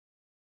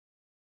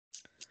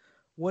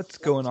What's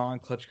going on,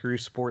 Clutch Crew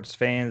sports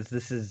fans?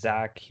 This is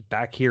Zach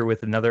back here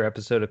with another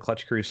episode of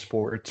Clutch Crew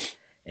Sports.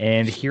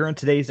 And here on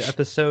today's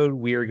episode,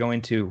 we are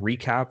going to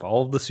recap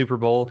all of the Super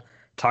Bowl,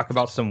 talk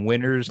about some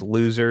winners,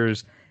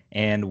 losers,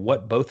 and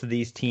what both of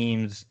these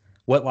teams,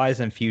 what lies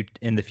in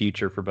the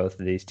future for both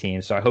of these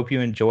teams. So I hope you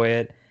enjoy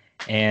it.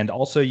 And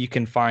also, you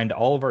can find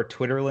all of our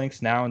Twitter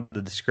links now in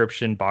the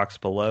description box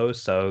below.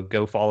 So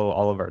go follow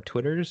all of our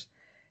Twitters.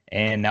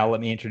 And now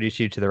let me introduce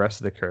you to the rest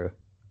of the crew.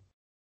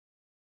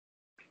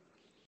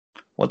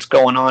 What's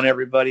going on,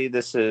 everybody?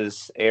 This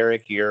is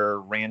Eric, your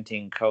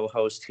ranting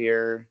co-host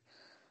here.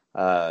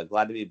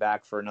 Glad to be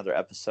back for another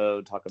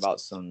episode, talk about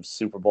some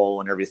Super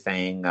Bowl and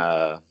everything.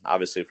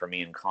 Obviously, for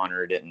me and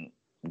Connor, it didn't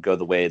go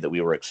the way that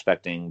we were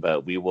expecting,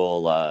 but we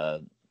will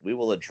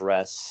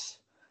address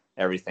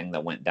everything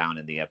that went down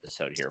in the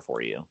episode here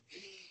for you.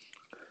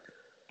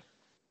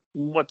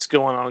 What's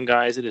going on,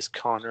 guys? It is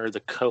Connor, the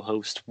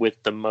co-host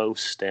with the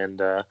most,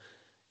 and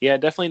yeah,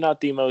 definitely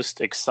not the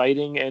most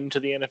exciting end to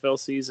the NFL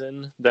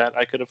season that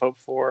I could have hoped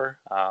for.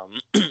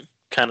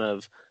 Kind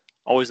of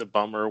always a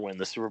bummer when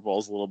the Super Bowl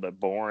is a little bit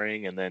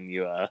boring, and then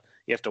you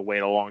have to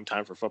wait a long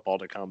time for football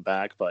to come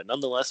back. But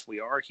nonetheless, we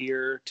are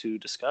here to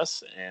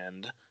discuss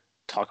and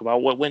talk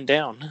about what went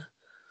down.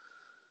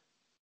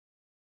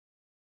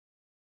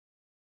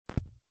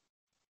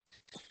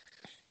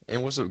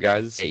 And what's up,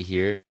 guys? It's Nate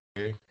here.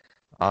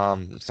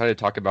 Excited to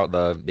talk about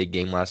the big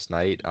game last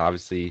night.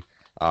 Obviously,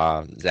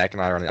 Zach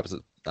and I are on the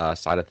opposite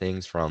side of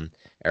things from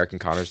Eric and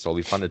Connor, so it'll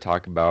be fun to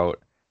talk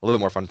about. A little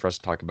bit more fun for us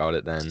to talk about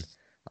it than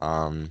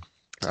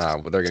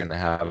what they're going to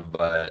have.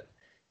 But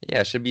yeah,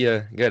 it should be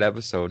a good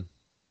episode.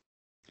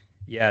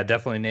 Yeah,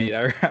 definitely, Nate.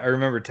 I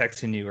remember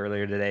texting you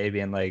earlier today,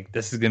 being like,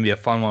 "This is going to be a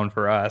fun one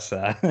for us,"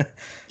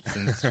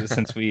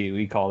 since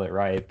we called it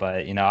right.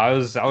 But I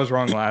was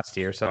wrong last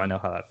year, so I know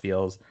how that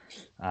feels,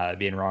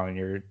 being wrong in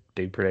your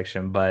big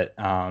prediction. But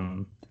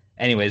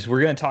anyways,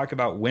 we're going to talk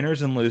about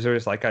winners and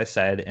losers, like I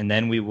said, and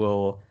then we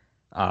will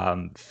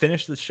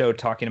finish the show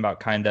talking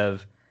about kind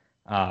of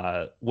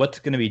what's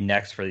going to be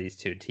next for these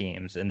two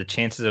teams and the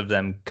chances of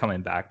them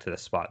coming back to the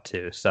spot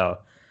too. So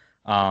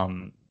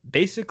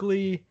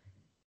basically,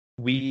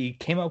 we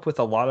came up with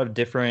a lot of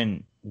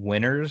different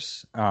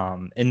winners,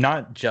 and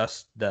not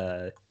just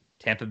the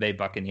Tampa Bay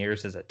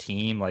Buccaneers as a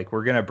team. Like,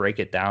 we're going to break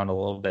it down a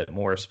little bit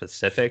more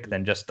specific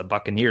than just the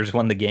Buccaneers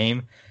won the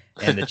game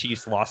and the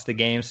Chiefs lost the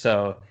game.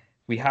 So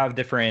we have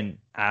different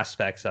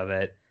aspects of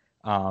it,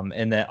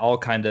 and then I'll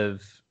kind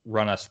of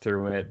run us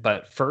through it.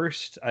 But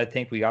first, I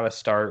think we got to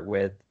start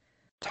with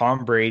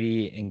Tom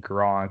Brady and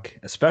Gronk,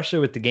 especially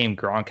with the game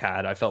Gronk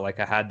had. I felt like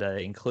I had to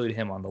include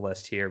him on the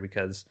list here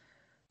because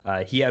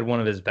he had one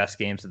of his best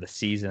games of the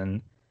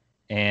season,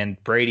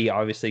 and Brady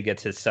obviously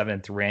gets his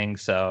 7th ring.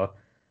 So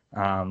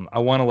I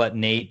want to let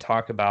Nate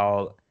talk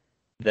about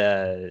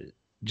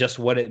just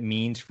what it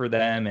means for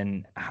them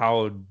and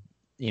how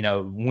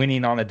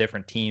winning on a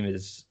different team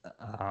is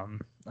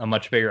a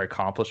much bigger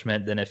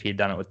accomplishment than if he had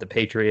done it with the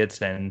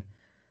Patriots. And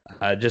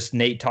just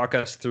Nate, talk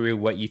us through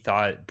what you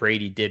thought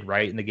Brady did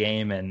right in the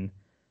game and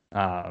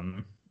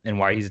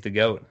why he's the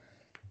GOAT.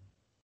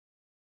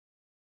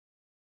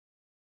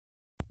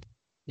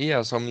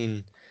 Yeah, so I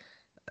mean,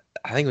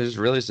 I think it was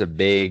really just a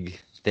big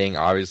thing,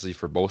 obviously,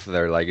 for both of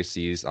their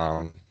legacies.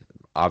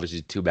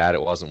 Obviously, too bad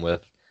it wasn't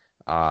with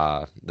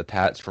the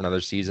Pats for another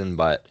season,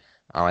 but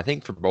I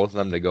think for both of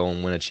them to go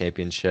and win a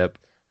championship,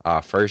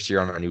 first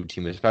year on a new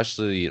team,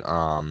 especially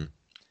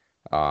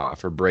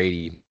for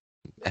Brady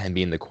and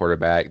being the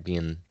quarterback,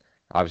 being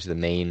obviously the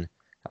main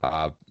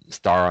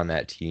star on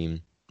that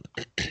team,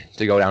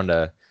 to go down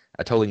to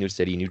a totally new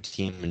city, new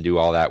team, and do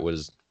all that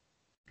was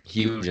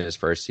huge in his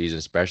first season,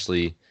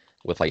 especially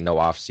with like no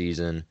off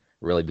season,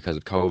 really because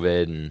of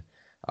COVID and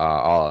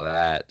all of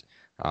that.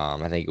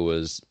 I think it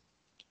was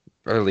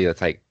early.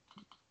 It's like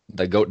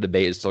the GOAT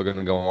debate is still going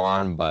to go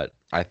on, but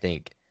I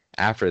think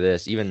after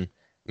this,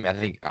 I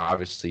think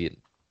obviously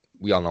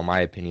we all know my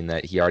opinion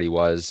that he already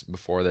was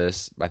before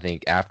this. I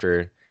think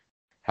after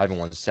having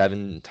won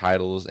 7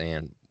 titles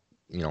and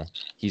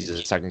he's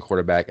the second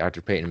quarterback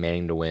after Peyton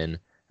Manning to win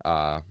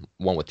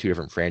one with 2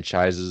 different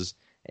franchises.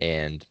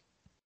 And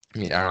I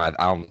mean, I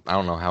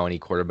don't know how any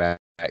quarterback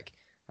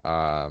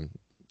can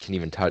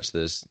even touch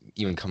this,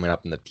 even coming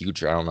up in the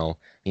future. I don't know.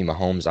 I mean,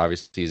 Mahomes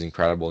obviously is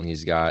incredible, and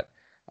he's got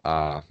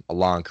a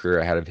long career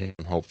ahead of him,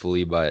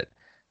 hopefully. But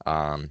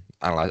I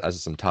don't know.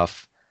 That's some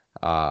tough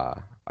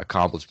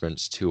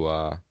accomplishments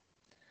to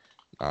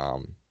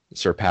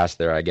surpass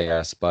there, I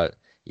guess. But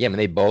yeah, I mean,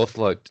 they both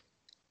looked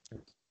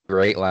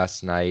great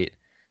last night,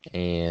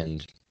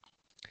 and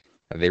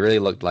they really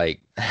looked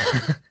like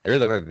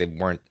they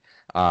weren't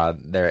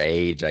their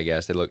age, I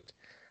guess. They looked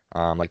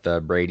like the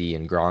Brady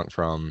and Gronk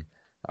from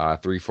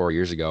 3-4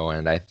 years ago,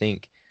 and I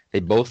think they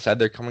both said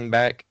they're coming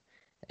back.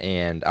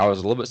 And I was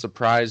a little bit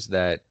surprised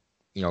that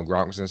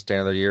Gronk was going to stay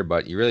another year,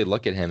 but you really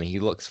look at him and he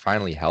looks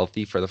finally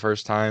healthy for the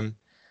first time.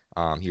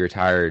 He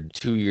retired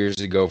 2 years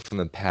ago from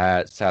the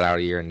Pats, sat out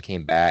a year and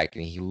came back,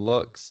 and he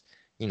looks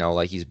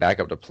like he's back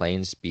up to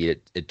playing speed.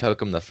 It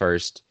took him the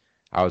first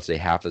I would say,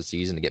 half the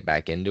season to get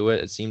back into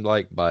it. It seemed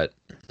like, but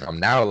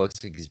now it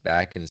looks like he's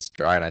back in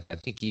stride. I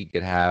think he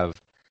could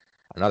have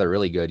another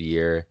really good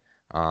year,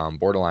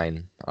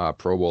 borderline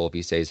Pro Bowl if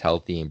he stays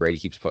healthy and Brady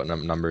keeps putting up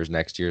numbers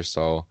next year.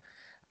 So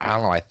I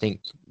don't know. I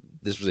think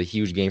this was a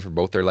huge game for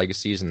both their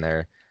legacies, and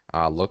they're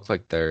look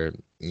like they're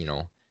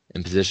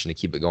in position to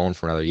keep it going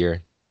for another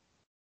year.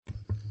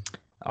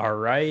 All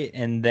right,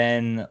 and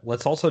then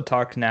let's also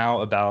talk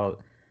now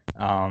about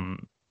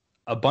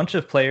a bunch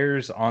of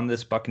players on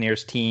this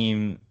Buccaneers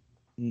team,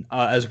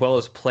 as well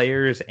as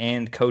players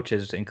and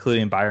coaches,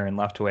 including Byron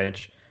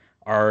Leftwich,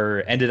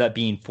 ended up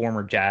being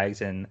former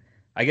Jags. And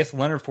I guess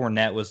Leonard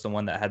Fournette was the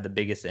one that had the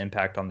biggest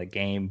impact on the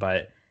game.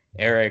 But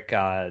Eric,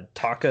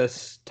 talk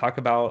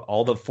about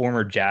all the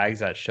former Jags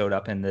that showed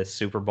up in this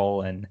Super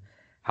Bowl and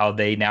how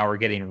they now are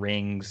getting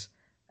rings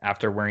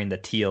after wearing the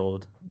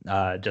teal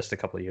just a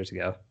couple of years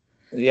ago.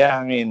 Yeah,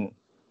 I mean,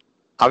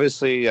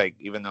 obviously, like,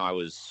 even though I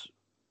was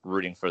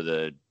rooting for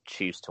the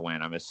Chiefs to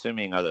win, I'm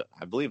assuming other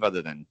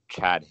than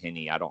Chad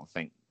Henne, I don't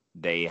think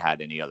they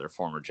had any other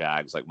former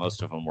Jags. Like,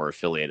 most of them were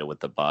affiliated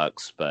with the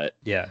Bucs, but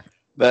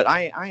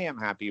I am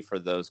happy for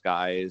those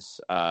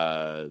guys.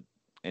 And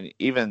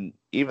even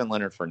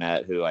Leonard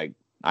Fournette, who I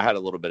had a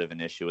little bit of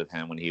an issue with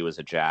him when he was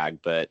a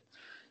Jag, but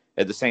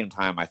at the same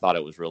time, I thought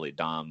it was really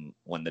dumb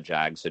when the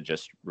Jags had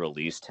just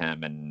released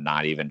him and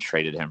not even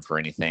traded him for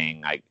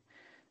anything.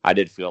 I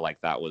did feel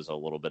like that was a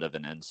little bit of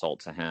an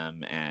insult to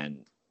him, and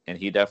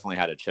he definitely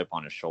had a chip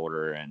on his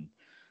shoulder. And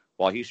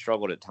while he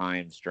struggled at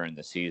times during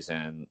the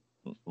season,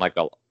 like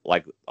a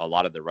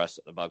lot of the rest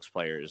of the Bucs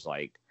players,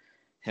 like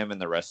him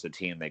and the rest of the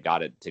team, they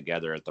got it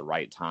together at the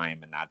right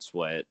time, and that's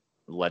what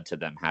led to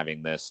them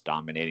having this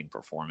dominating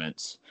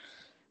performance.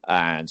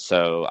 And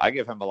so I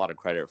give him a lot of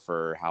credit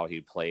for how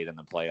he played in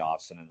the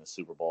playoffs and in the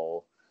Super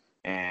Bowl.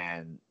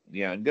 And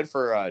and good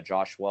for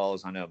Josh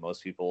Wells. I know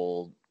most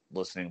people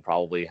listening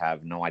probably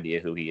have no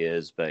idea who he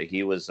is, but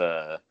he was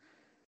a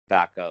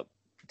backup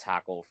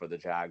tackle for the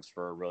Jags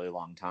for a really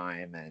long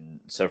time.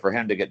 And so for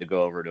him to get to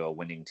go over to a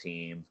winning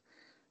team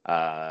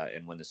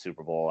and win the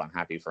Super Bowl, I'm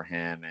happy for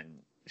him. And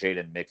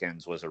Jaden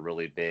Mickens was a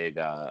really big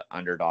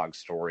underdog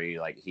story.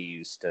 Like, he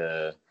used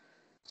to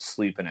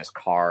sleep in his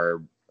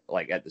car,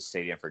 like, at the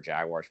stadium for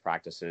Jaguars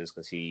practices,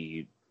 because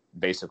he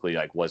basically,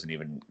 like, wasn't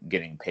even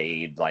getting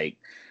paid, like,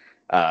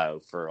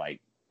 for,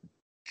 like,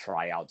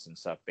 tryouts and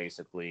stuff,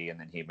 basically. And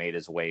then he made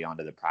his way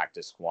onto the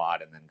practice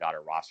squad and then got a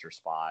roster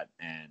spot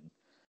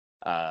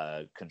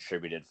and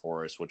contributed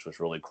for us, which was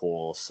really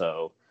cool.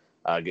 So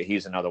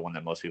he's another one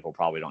that most people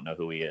probably don't know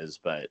who he is,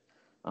 but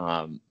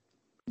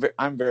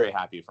I'm very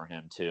happy for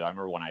him too. I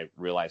remember when I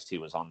realized he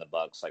was on the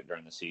Bucs, like,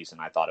 during the season,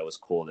 I thought it was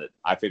cool that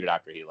I figured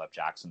after he left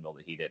Jacksonville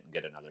that he didn't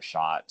get another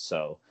shot.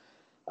 So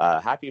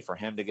happy for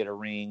him to get a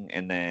ring.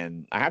 And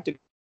then I have to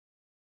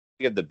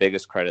give the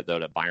biggest credit though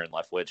to Byron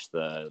Leftwich,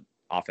 the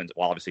offense.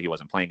 Well, obviously he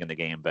wasn't playing in the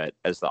game, but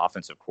as the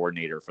offensive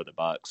coordinator for the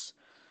Bucs,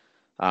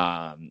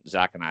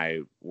 Zach and I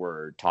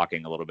were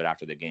talking a little bit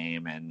after the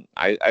game, and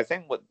I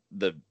think what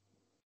the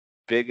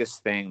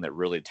biggest thing that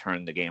really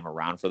turned the game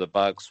around for the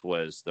Bucs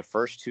was the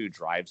first two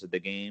drives of the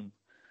game.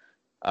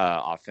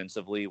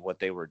 Offensively, what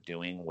they were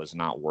doing was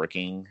not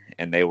working,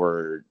 and they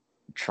were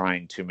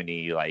trying too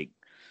many, like,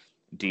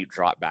 deep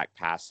drop back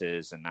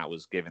passes, and that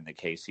was giving the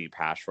KC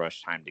pass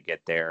rush time to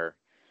get there.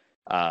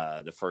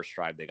 The first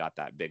drive, they got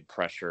that big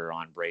pressure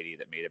on Brady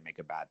that made him make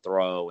a bad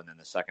throw. And then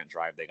the second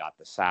drive, they got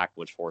the sack,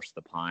 which forced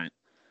the punt.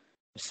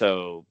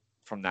 So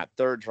from that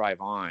third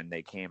drive on,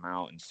 they came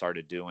out and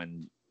started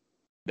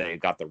they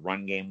got the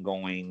run game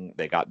going.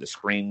 They got the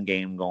screen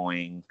game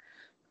going,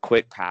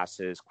 quick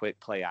passes, quick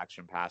play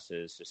action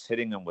passes, just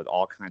hitting them with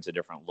all kinds of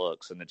different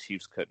looks. And the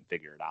Chiefs couldn't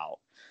figure it out.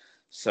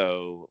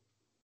 So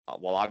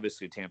while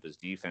obviously Tampa's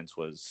defense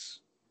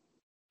was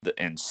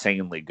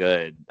insanely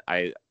good,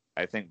 I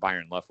think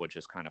Byron Leftwich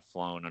has kind of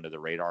flown under the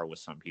radar with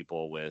some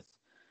people with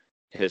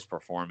his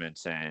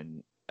performance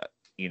and,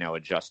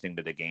 adjusting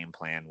to the game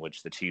plan,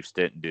 which the Chiefs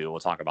didn't do. We'll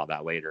talk about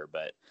that later.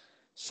 But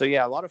so,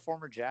 yeah, a lot of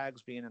former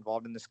Jags being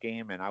involved in this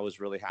game, and I was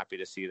really happy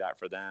to see that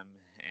for them.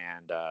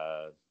 And,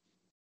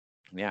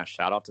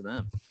 shout out to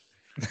them.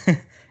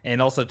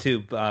 And also,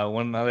 too,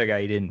 one other guy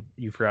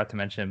you forgot to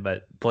mention,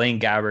 but Blaine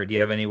Gabbert, do you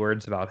have any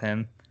words about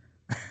him?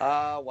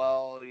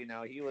 Well,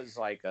 he was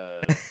like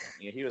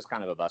he was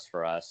kind of a bust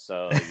for us.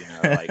 So,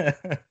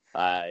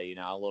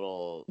 a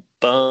little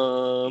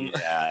bum.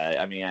 Yeah,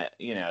 I mean,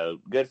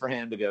 good for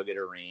him to go get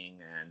a ring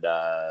and,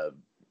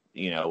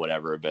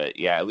 whatever. But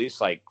yeah, at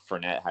least like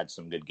Fournette had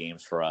some good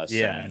games for us.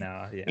 Yeah, and,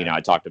 I know. Yeah.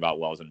 I talked about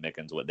Wells and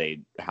Mickens,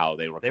 how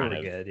they were kind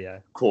of good, yeah,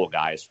 cool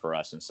guys for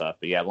us and stuff.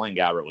 But yeah, Blaine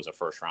Gabbert was a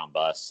first round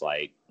bust.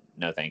 Like,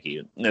 no, thank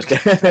you.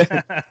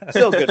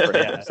 Still good for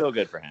him. Yeah. Still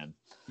good for him.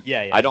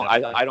 Yeah. I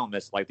don't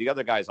miss, like, the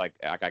other guys, like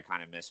I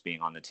kind of miss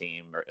being on the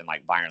team, and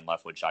like Byron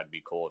Leftwich, I'd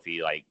be cool if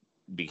he like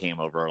became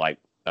over like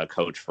a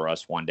coach for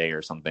us one day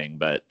or something.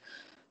 But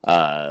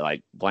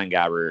like Blaine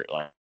Gabbert,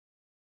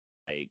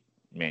 like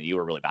man, you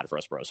were really bad for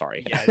us, bro.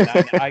 Sorry.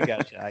 Yeah, I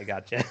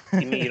got you.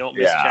 You mean you don't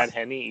miss Yeah. Chad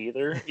Henne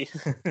either?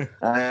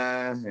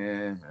 I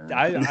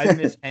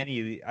miss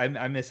Henny.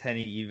 I miss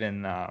Henny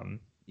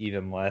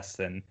even less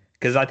than,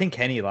 because I think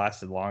Henny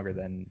lasted longer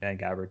than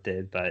Gabbert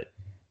did. But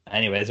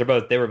anyways,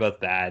 they were both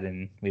bad,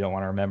 and we don't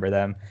want to remember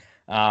them.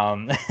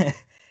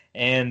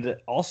 And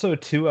also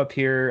too, up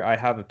here I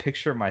have a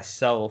picture of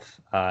myself.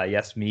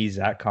 Yes, me,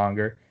 Zach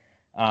Conger.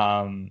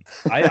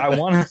 I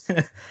want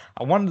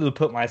I wanted to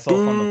put myself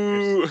on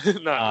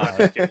the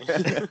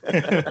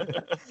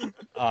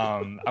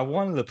I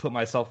wanted to put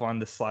myself on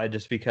the slide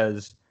just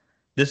because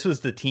this was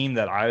the team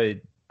that I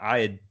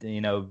had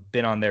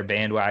been on their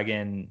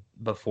bandwagon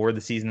before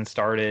the season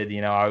started.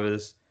 I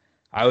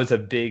was a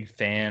big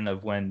fan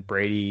of when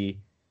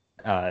Brady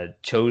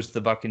chose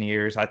the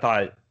Buccaneers. I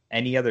thought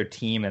any other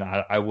team, and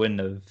I wouldn't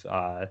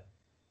have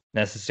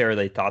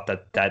necessarily thought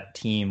that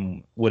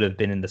team would have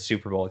been in the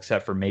Super Bowl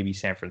except for maybe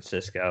San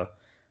Francisco.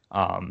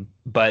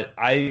 But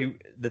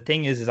the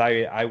thing is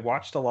I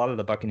watched a lot of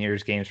the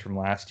Buccaneers games from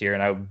last year,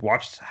 and I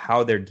watched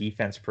how their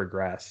defense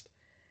progressed.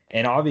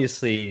 And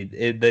obviously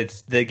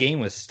the game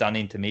was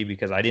stunning to me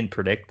because I didn't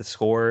predict the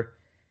score,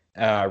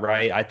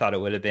 right? I thought it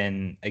would have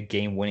been a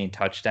game-winning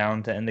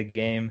touchdown to end the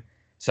game.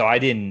 So I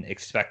didn't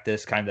expect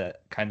this kind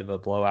of a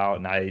blowout.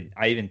 And I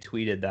even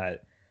tweeted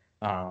that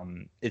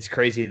it's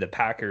crazy the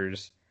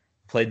Packers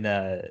played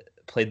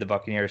the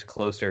Buccaneers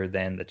closer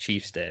than the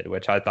Chiefs did,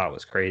 which I thought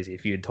was crazy.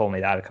 If you had told me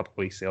that a couple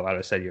weeks ago, I would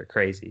have said you're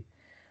crazy.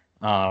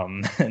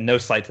 No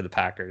slight to the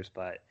Packers,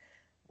 but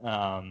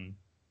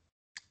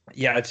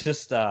yeah, it's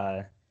just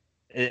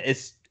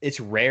it's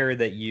rare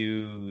that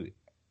you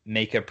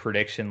make a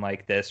prediction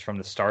like this from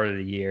the start of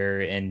the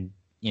year and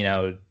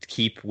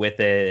keep with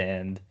it.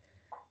 And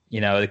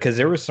because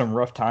there were some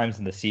rough times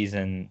in the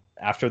season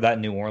after that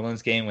New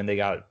Orleans game when they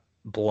got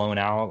blown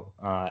out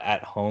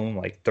at home,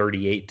 like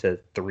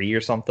 38-3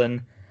 or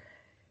something.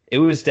 It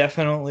was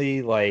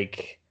definitely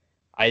like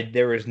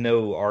there was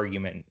no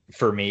argument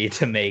for me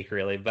to make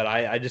really, but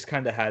I just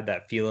kind of had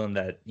that feeling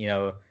that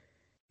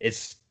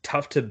it's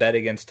tough to bet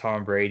against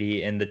Tom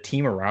Brady, and the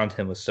team around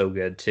him was so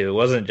good too. It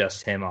wasn't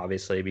just him,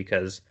 obviously,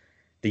 because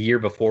the year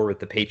before with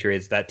the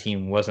Patriots, that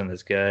team wasn't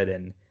as good,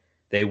 and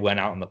they went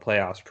out in the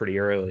playoffs pretty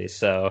early.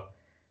 So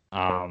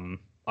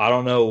I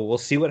don't know. We'll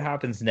see what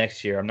happens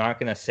next year. I'm not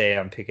going to say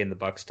I'm picking the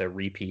Bucs to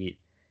repeat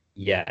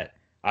yet.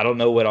 I don't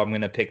know what I'm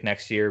going to pick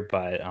next year,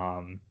 but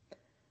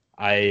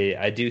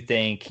I do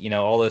think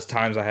all those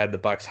times I had the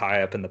Bucs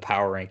high up in the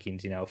power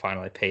rankings,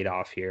 finally paid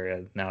off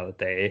here now that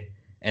they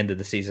ended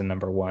the season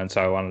number 1.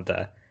 So I wanted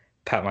to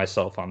pat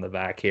myself on the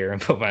back here and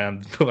put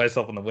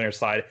myself on the winner's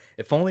side.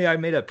 If only I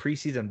made a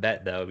preseason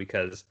bet though,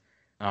 because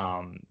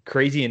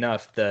crazy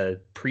enough, the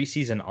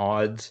preseason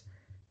odds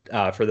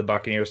for the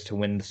Buccaneers to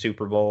win the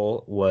Super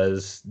Bowl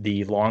was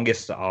the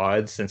longest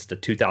odds since the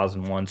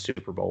 2001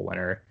 Super Bowl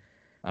winner.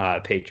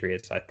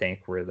 Patriots, I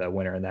think, were the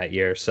winner in that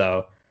year.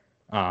 So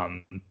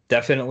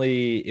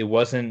definitely it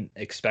wasn't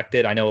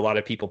expected. I know a lot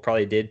of people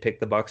probably did pick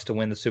the Bucs to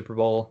win the Super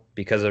Bowl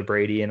because of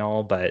Brady and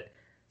all, but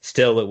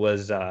still it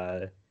was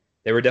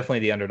they were definitely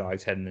the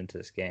underdogs heading into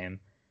this game.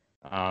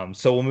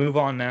 So we'll move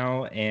on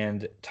now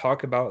and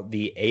talk about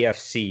the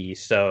AFC.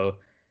 So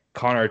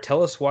Connor,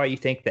 tell us why you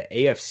think the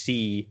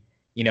AFC,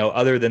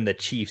 other than the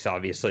Chiefs,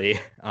 obviously,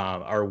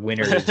 are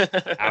winners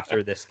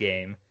after this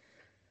game.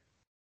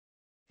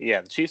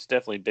 Yeah, the Chiefs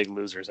definitely big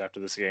losers after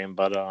this game,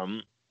 but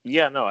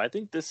yeah, no, I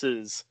think this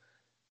was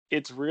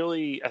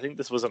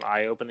an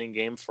eye-opening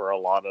game for a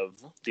lot of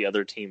the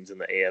other teams in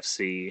the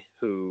AFC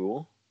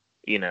who,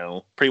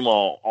 pretty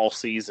well all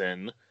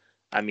season.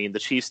 I mean, the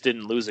Chiefs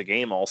didn't lose a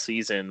game all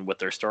season with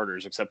their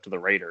starters except to the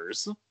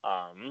Raiders.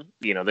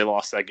 They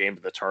lost that game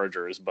to the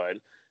Chargers, but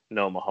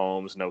no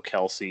Mahomes, no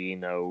Kelsey,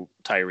 no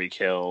Tyreek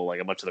Hill,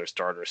 like a bunch of their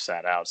starters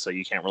sat out, so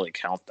you can't really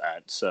count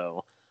that.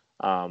 So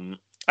I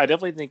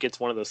definitely think it's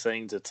one of those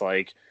things. It's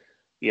like,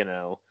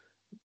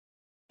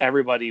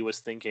 everybody was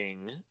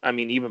thinking, I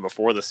mean, even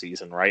before the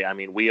season, right? I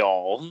mean, we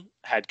all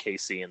had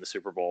KC in the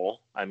Super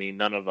Bowl. I mean,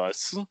 none of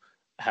us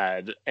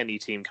had any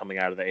team coming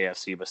out of the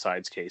AFC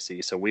besides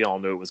KC, so we all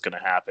knew it was going to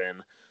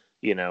happen.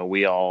 The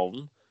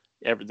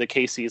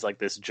KC is like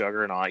this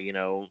juggernaut.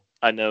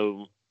 I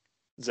know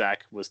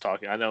Zach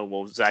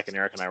and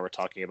Eric and I were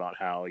talking about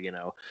how,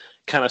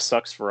 kind of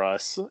sucks for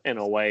us in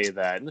a way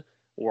that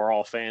we're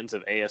all fans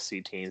of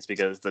AFC teams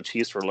because the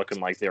Chiefs were looking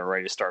like they were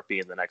ready to start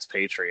being the next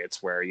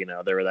Patriots, where,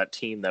 they were that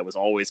team that was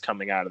always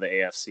coming out of the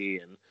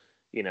AFC, and,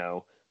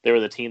 they were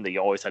the team that you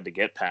always had to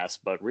get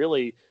past. But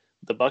really,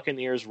 the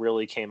Buccaneers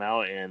really came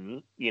out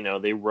and,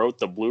 they wrote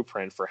the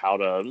blueprint for how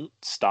to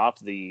stop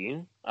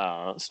the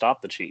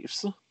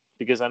Chiefs,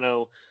 because I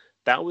know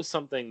that was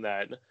something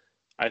that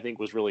I think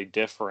was really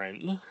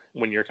different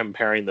when you're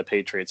comparing the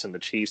Patriots and the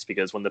Chiefs,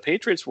 because when the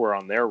Patriots were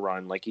on their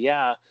run,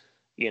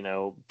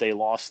 they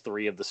lost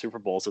 3 of the Super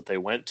Bowls that they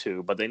went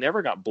to, but they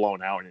never got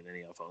blown out in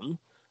any of them.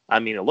 I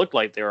mean, it looked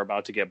like they were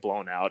about to get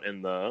blown out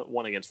in the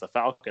one against the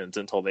Falcons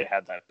until they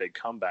had that big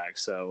comeback.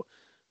 So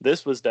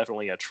this was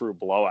definitely a true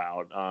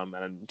blowout,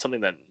 and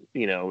something that,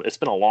 it's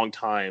been a long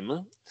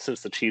time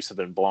since the Chiefs have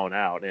been blown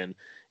out, and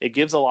it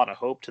gives a lot of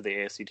hope to the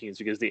AFC teams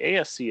because the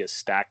AFC is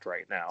stacked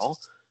right now,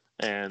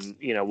 and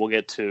we'll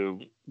get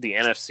to the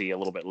NFC a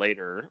little bit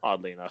later,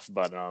 oddly enough,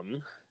 but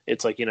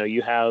it's like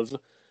you have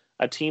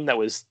a team that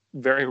was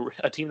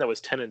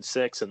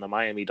 10-6, and the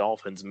Miami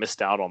Dolphins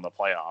missed out on the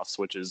playoffs,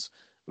 which is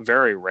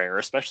very rare,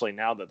 especially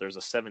now that there's a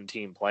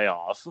 7-team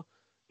playoff.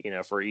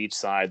 For each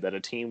side, that a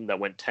team that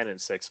went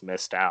 10-6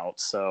 missed out.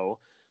 So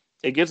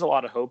it gives a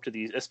lot of hope to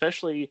these,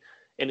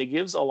 and it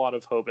gives a lot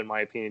of hope, in my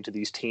opinion, to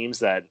these teams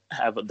that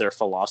have their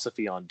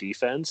philosophy on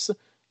defense.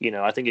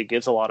 I think it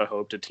gives a lot of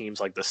hope to teams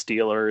like the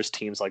Steelers,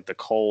 teams like the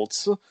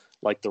Colts,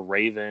 like the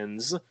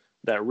Ravens,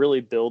 that really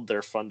build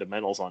their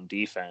fundamentals on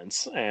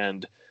defense.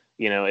 And,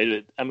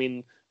 I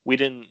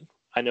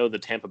know the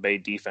Tampa Bay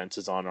defense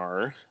is on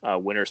our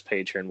winners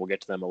page here, and we'll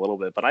get to them a little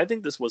bit, but I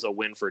think this was a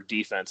win for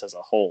defense as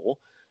a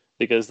whole.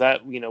 Because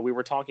that, we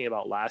were talking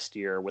about last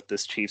year with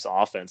this Chiefs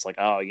offense, like,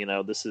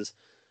 this is,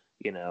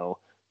 the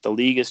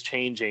league is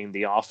changing.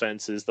 The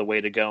offense is the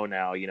way to go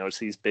now. It's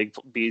these big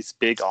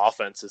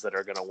offenses that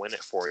are going to win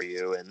it for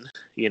you. And,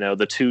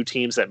 the two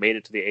teams that made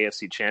it to the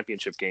AFC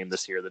Championship game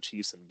this year, the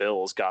Chiefs and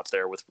Bills, got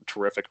there with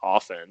terrific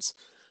offense.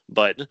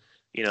 But,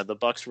 the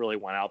Bucs really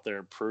went out there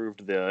and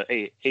proved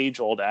the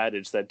age-old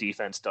adage that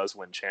defense does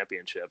win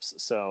championships.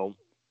 So,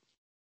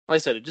 like I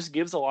said, it just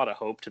gives a lot of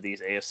hope to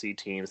these AFC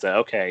teams that,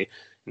 okay,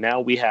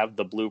 now we have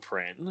the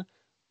blueprint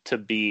to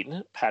beat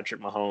Patrick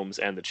Mahomes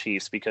and the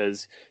Chiefs,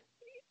 because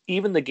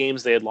even the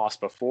games they had lost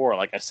before,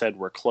 like I said,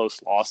 were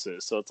close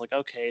losses. So it's like,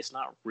 okay, it's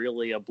not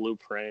really a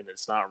blueprint.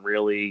 It's not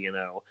really,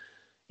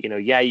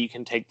 yeah, you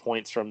can take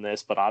points from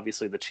this, but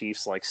obviously the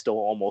Chiefs still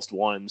almost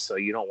won. So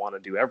you don't want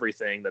to do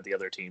everything that the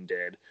other team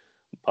did.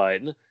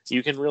 But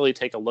you can really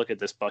take a look at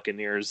this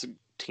Buccaneers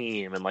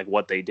team and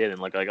what they did,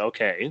 and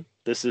okay,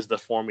 this is the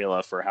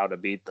formula for how to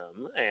beat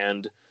them.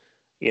 And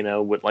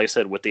like I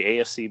said, with the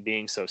AFC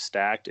being so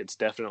stacked, it's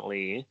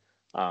definitely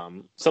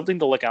something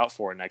to look out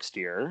for next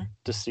year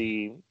to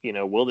see,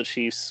 will the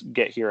Chiefs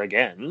get here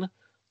again?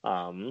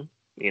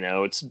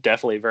 It's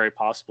definitely very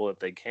possible that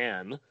they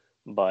can,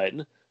 but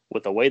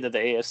with the way that the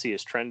AFC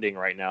is trending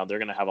right now, they're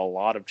going to have a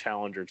lot of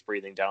challengers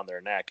breathing down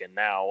their neck, and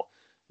now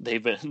they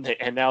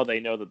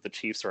know that the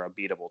Chiefs are a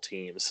beatable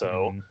team.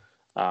 So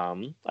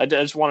I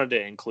just wanted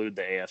to include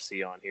the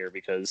AFC on here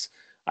because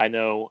I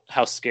know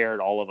how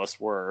scared all of us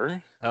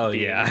were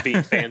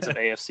being fans of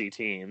AFC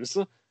teams.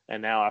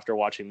 And now after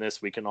watching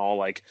this, we can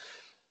all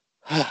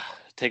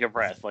take a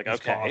breath. It's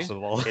okay,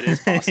 possible. It is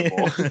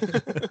possible.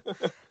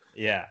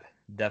 Yeah,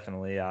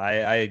 definitely.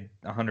 I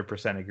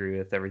 100% agree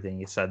with everything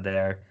you said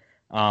there.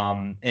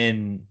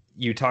 And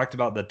you talked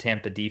about the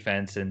Tampa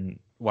defense and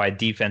why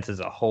defense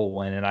as a whole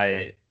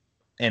win.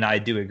 And I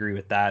do agree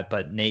with that.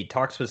 But Nate,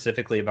 talk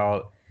specifically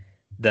about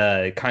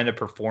the kind of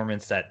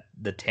performance that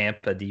the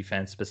Tampa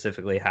defense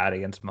specifically had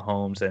against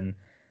Mahomes and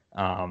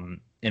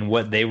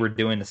what they were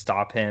doing to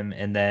stop him.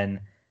 And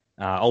then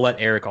I'll let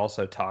Eric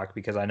also talk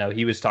because I know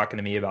he was talking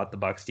to me about the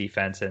Bucs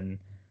defense and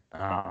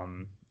how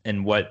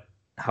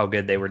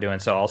good they were doing.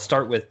 So I'll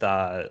start with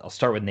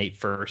Nate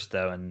first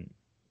though, and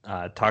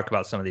talk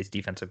about some of these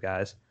defensive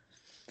guys.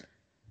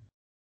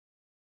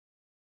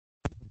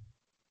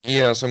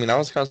 Yeah, so that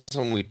was kind of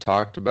something we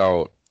talked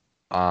about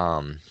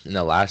in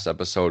the last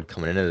episode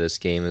coming into this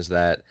game, is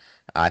that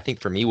I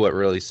think for me what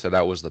really stood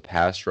out was the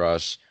pass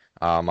rush.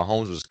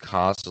 Mahomes was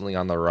constantly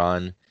on the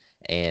run,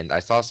 and I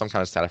saw some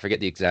kind of stat, I forget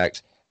the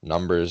exact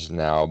numbers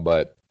now,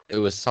 but it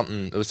was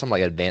something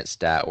like advanced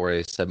stat where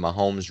it said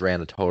Mahomes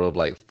ran a total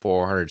of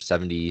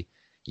 470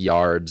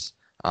 yards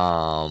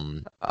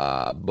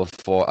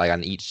before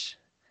on each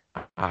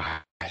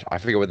I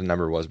forget what the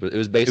number was, but it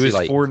was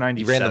basically 497.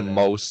 he ran the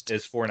most.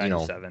 It's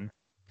 497.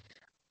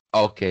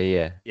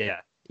 Okay,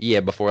 yeah. Yeah,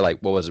 before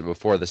what was it?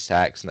 Before the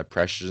sacks and the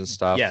pressures and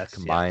stuff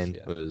combined,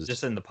 yes. It was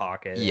just in the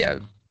pocket. Yeah.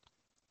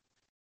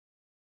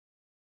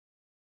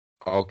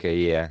 Okay,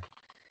 yeah.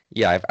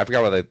 I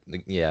forgot what I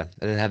didn't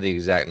have the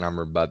exact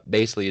number, but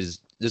basically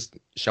is just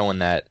showing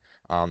that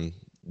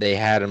they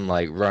had him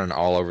running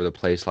all over the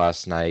place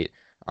last night.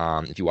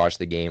 If you watched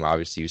the game,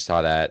 obviously you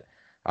saw that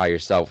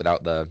yourself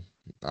without the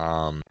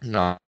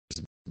numbers,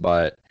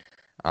 but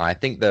I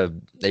think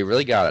they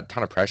really got a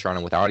ton of pressure on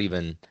him without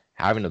even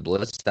having to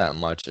blitz that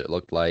much, it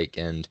looked like.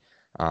 And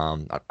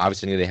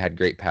obviously knew they had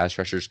great pass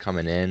rushers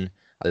coming in.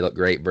 They looked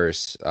great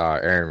versus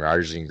Aaron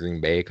Rodgers in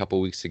Green Bay a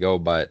couple weeks ago,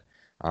 but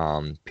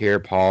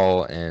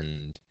Pierre-Paul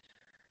and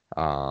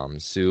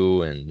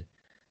Sue and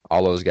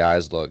all those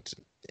guys looked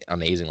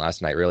amazing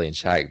last night, really, and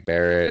Shaq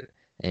Barrett.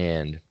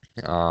 And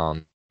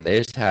they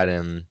just had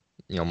him,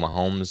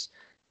 Mahomes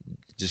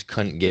just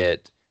couldn't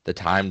get the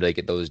time to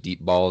get those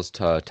deep balls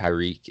to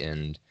Tyreek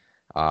and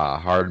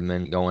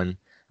Hardman going.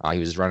 He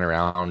was running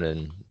around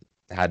and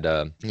had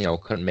to,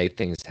 couldn't make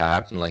things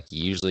happen like he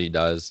usually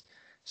does.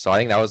 So I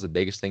think that was the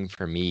biggest thing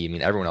for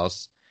me. Everyone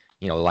else,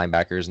 the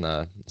linebackers and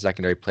the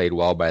secondary played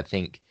well, but I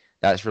think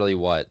that's really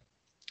what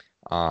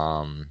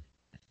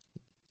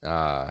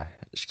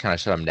kind of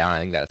shut them down. I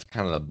think that's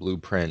kind of the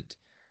blueprint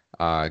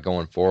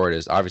going forward.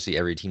 Is obviously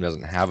every team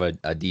doesn't have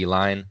a D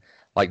line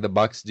like the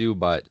Bucks do,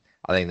 but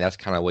I think that's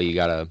kind of way you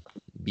gotta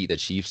beat the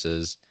Chiefs.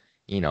 Is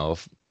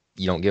if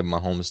you don't give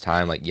Mahomes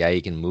time, like yeah,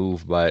 he can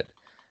move, but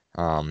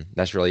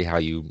that's really how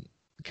you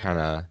kind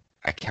of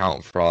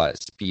account for all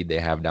that speed they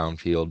have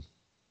downfield.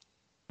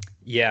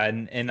 Yeah,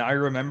 and I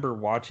remember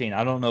watching,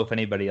 I don't know if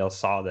anybody else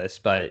saw this,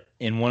 but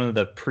in one of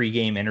the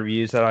pregame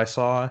interviews that I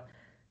saw,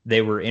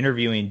 they were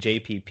interviewing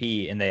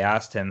JPP and they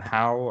asked him,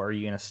 how are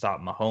you going to stop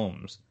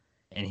Mahomes?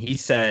 And he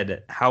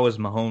said, how is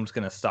Mahomes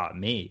going to stop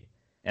me?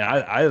 And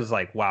I was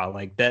like, wow,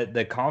 like that,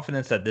 the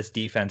confidence that this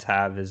defense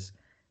have is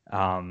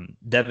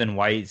Devin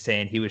White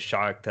saying he was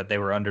shocked that they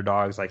were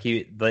underdogs. Like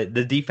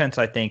the defense,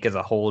 I think as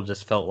a whole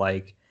just felt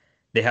like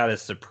they had a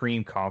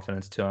supreme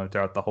confidence to him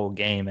throughout the whole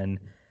game. And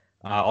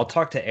I'll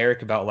talk to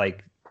Eric about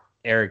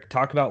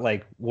talk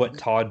about what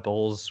Todd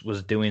Bowles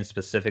was doing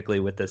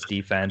specifically with this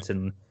defense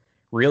and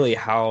really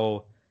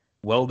how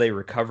well they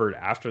recovered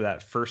after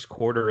that first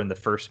quarter in the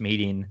first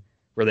meeting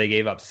where they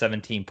gave up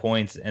 17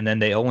 points and then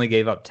they only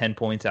gave up 10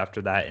 points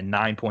after that and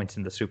 9 points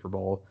in the Super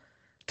Bowl.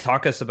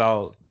 Talk us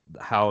about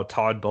how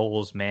Todd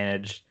Bowles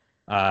managed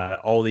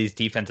all these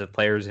defensive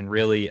players and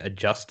really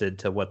adjusted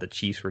to what the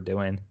Chiefs were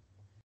doing.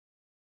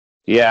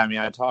 Yeah, I mean,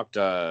 I talked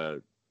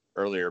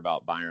earlier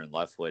about Byron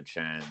Leftwich,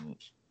 and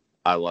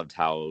I loved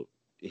how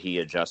he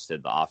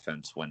adjusted the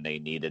offense when they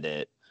needed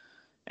it.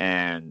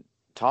 And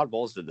Todd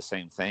Bowles did the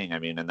same thing. I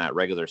mean, in that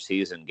regular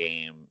season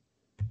game,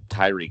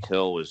 Tyreek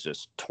Hill was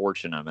just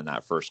torching him in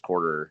that first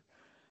quarter.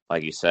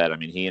 Like you said, I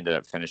mean, he ended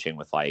up finishing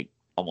with like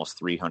almost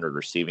 300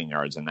 receiving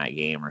yards in that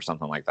game or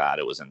something like that.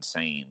 It was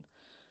insane.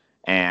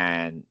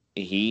 And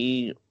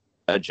he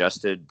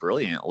adjusted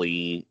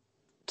brilliantly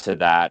to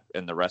that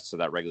in the rest of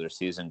that regular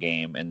season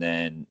game. And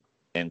then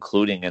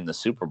including in the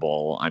Super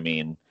Bowl. I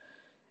mean,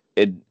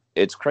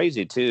 it's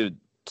crazy too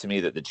to me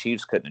that the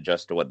Chiefs couldn't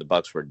adjust to what the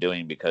Bucks were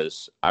doing,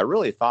 because I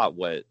really thought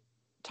what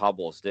Todd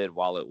Bowles did,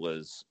 while it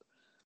was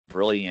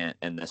brilliant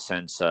in the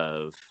sense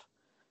of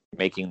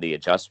making the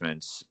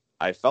adjustments,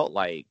 I felt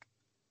like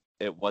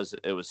it was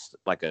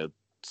like a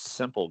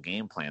simple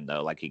game plan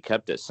though. Like he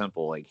kept it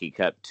simple. Like he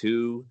kept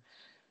two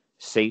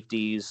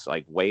safeties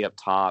like way up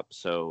top.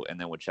 So, and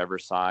then whichever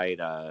side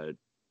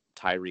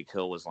Tyreek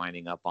Hill was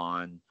lining up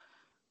on,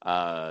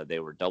 they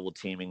were double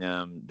teaming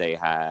him. They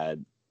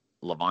had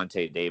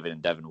Levante David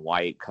and Devin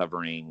White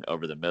covering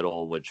over the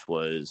middle, which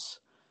was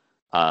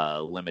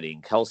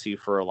limiting Kelsey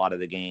for a lot of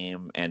the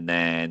game. And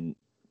then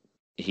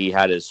he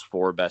had his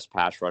four best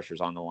pass rushers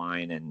on the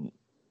line, and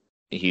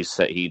he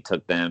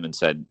took them and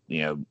said,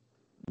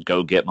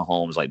 go get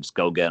Mahomes, like just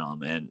go get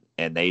them.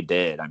 And they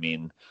did. I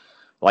mean,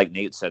 like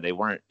Nate said, it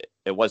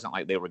wasn't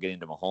like they were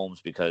getting to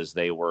Mahomes because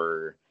they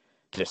were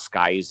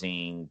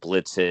disguising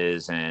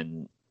blitzes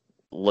and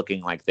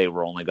looking like they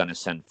were only going to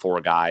send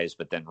four guys,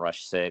 but then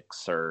rush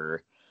six,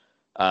 or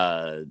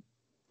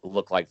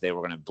look like they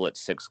were going to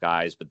blitz six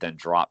guys, but then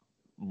drop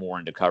more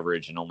into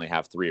coverage and only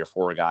have three or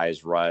four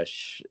guys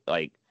rush.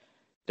 Like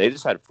they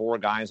just had four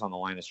guys on the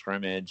line of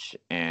scrimmage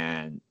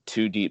and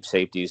two deep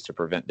safeties to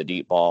prevent the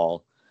deep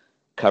ball,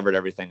 covered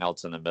everything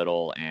else in the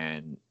middle,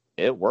 and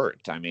it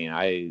worked. I mean,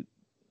 I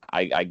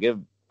give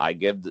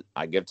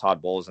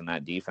Todd Bowles and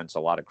that defense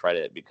a lot of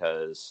credit,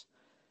 because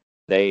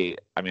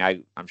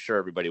I'm sure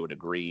everybody would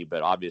agree,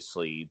 but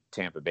obviously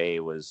Tampa Bay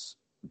was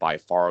by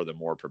far the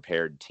more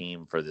prepared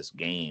team for this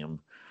game.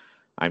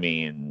 I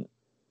mean,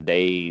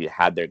 they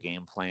had their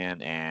game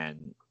plan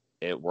and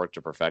it worked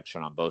to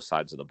perfection on both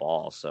sides of the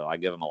ball. So I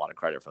give them a lot of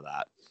credit for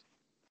that.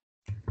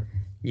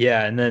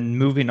 Yeah, and then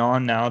moving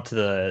on now to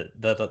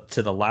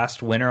the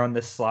last winner on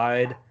this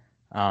slide,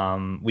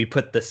 we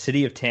put the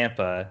city of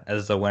Tampa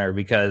as the winner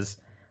because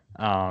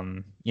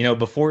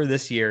before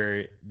this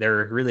year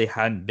there really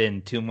hadn't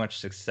been too much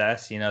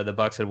success. The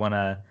Bucks had won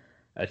a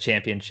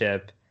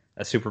championship,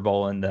 a Super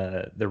Bowl, and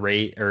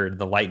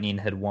the Lightning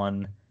had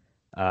won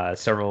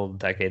several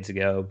decades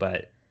ago.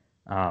 But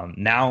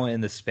now in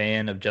the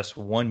span of just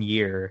 1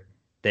 year,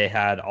 they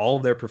had all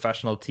of their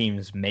professional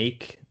teams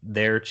make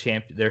their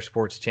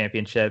sports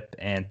championship,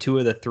 and two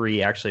of the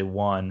three actually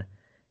won,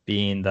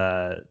 being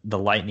the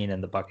Lightning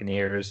and the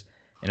Buccaneers.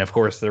 And of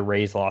course the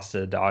Rays lost to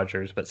the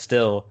Dodgers, but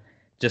still,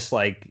 just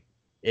like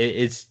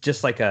it's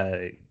just like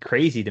a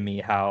crazy to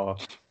me how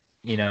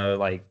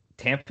like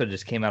Tampa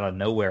just came out of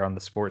nowhere on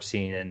the sports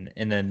scene,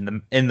 and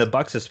then the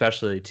Bucks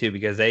especially too,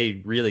 because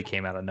they really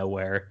came out of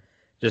nowhere.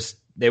 Just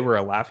they were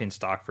a laughing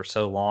stock for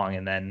so long,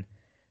 and then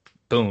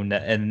boom,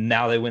 and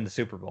now they win the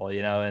Super Bowl,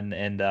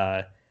 and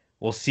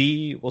we'll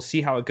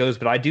see how it goes,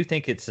 but I do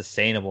think it's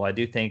sustainable. I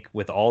do think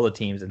with all the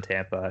teams in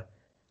Tampa,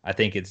 I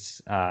think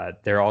it's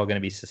they're all going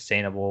to be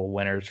sustainable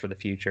winners for the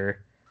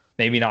future.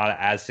 Maybe not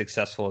as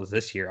successful as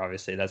this year,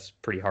 obviously. That's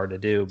pretty hard to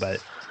do,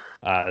 but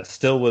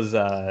still was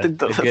a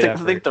good effort. I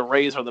think the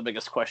Rays are the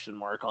biggest question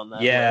mark on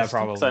that. Yeah, list.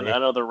 probably. I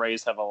know the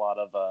Rays have a lot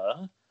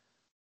of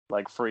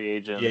free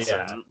agents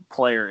and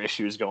player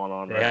issues going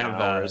on they have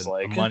now.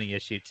 A money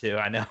issue too.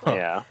 I know.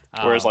 Yeah.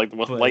 Whereas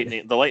with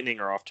Lightning, the Lightning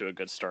are off to a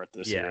good start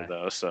this year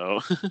though. So.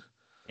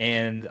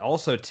 And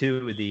also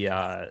too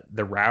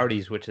the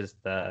Rowdies, which is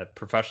the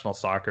professional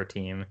soccer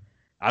team.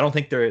 I don't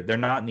think they're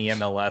not in the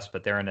MLS,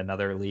 but they're in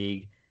another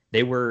league.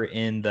 They were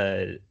in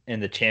the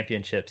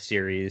championship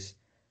series,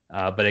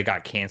 but it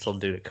got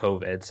canceled due to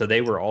COVID. So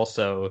they were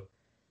also,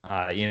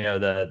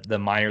 the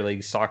minor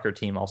league soccer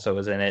team also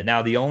was in it.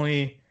 Now the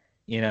only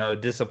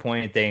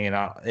disappointing thing,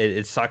 and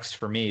it sucks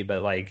for me,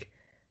 but like,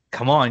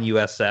 come on,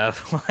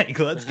 USF, like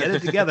let's get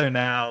it together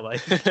now.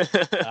 Like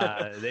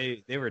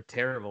they were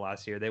terrible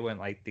last year. They went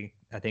I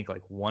think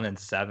like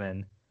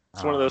 1-7.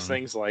 It's one of those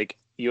things like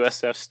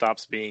USF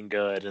stops being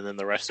good, and then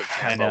the rest of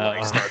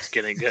Tampa starts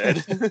getting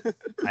good.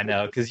 I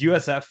know, because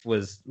USF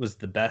was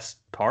the best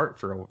part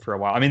for a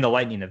while. I mean, the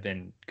Lightning have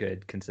been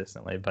good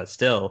consistently, but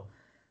still,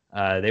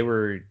 they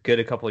were good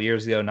a couple of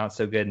years ago, not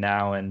so good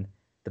now. And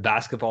the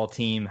basketball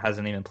team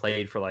hasn't even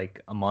played for like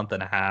a month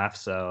and a half,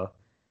 so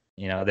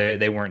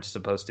they weren't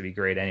supposed to be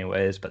great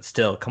anyways. But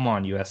still, come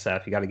on,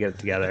 USF, you got to get it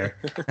together.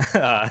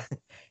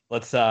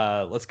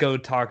 Let's go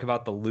talk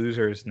about the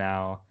losers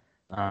now.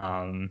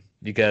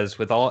 Because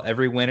with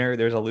every winner,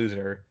 there's a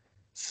loser.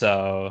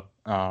 So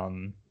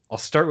I'll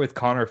start with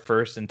Connor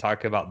first and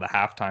talk about the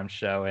halftime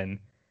show. And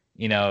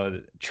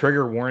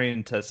trigger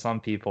warning to some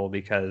people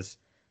because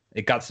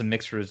it got some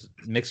mixed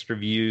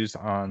reviews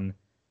on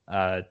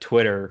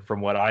Twitter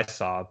from what I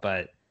saw.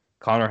 But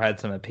Connor had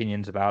some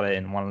opinions about it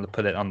and wanted to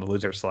put it on the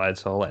loser slide,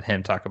 so I'll let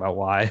him talk about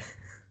why.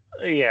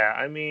 Yeah,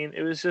 I mean,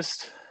 it was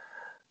just,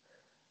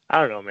 I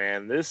don't know,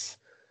 man.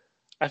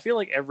 I feel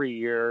like every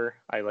year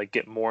I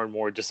get more and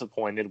more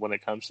disappointed when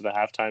it comes to the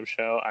halftime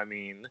show. I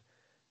mean,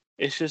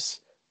 it's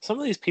just some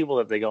of these people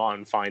that they go on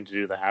and find to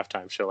do the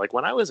halftime show. Like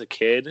when I was a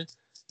kid,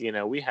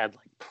 we had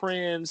like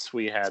Prince,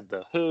 we had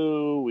The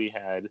Who, we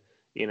had,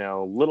 a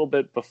little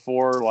bit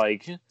before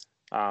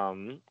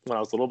when I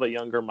was a little bit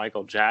younger,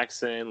 Michael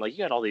Jackson. Like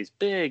you had all these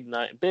big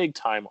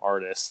time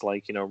artists,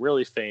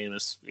 really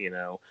famous,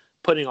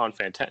 putting on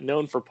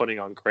known for putting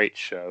on great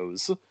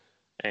shows.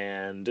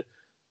 And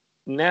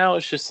now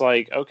it's just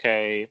like,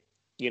 okay,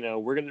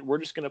 we're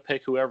just gonna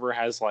pick whoever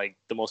has like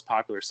the most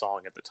popular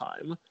song at the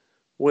time,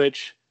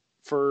 which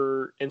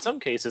in some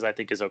cases I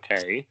think is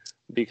okay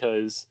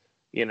because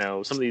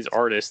some of these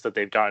artists that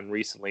they've gotten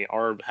recently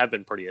have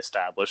been pretty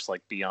established,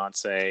 like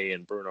Beyonce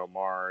and Bruno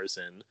Mars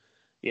and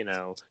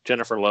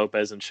Jennifer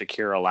Lopez and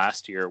Shakira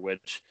last year,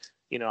 which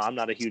I'm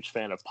not a huge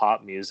fan of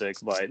pop music,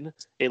 but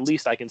at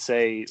least I can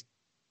say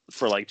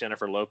for like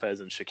Jennifer Lopez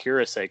and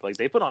Shakira's sake, like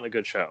they put on a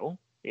good show.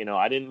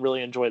 I didn't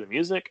really enjoy the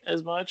music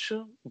as much,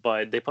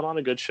 but they put on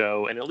a good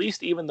show. And at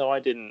least, even though I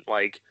didn't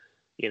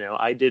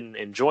I didn't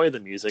enjoy the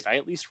music, I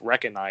at least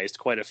recognized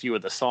quite a few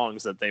of the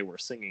songs that they were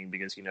singing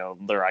because,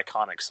 they're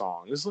iconic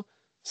songs.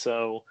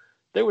 So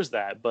there was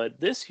that. But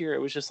this year, it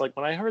was just like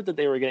when I heard that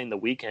they were getting The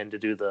Weeknd to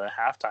do the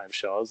halftime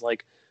show, I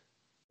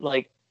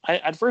was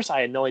at first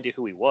I had no idea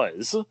who he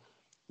was.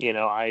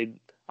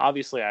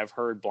 Obviously I've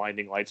heard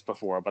Blinding Lights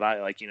before, but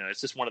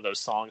it's just one of those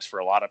songs for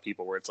a lot of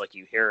people where it's like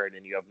you hear it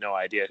and you have no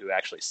idea who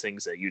actually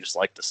sings it. You just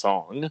like the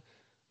song,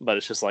 but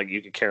it's just like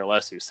you could care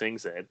less who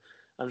sings it.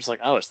 I'm just like,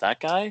 oh, it's that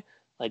guy?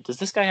 Like, does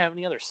this guy have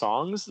any other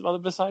songs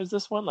besides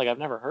this one? Like, I've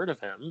never heard of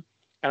him.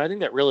 And I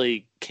think that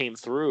really came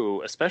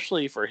through,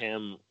 especially for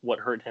him. What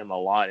hurt him a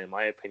lot, in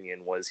my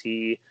opinion, was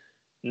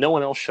no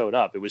one else showed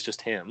up. It was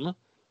just him.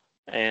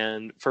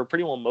 And for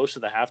pretty well most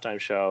of the halftime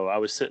show, I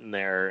was sitting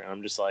there and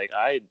I'm just like,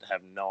 I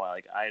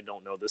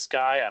don't know this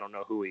guy. I don't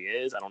know who he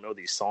is. I don't know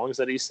these songs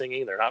that he's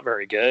singing. They're not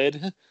very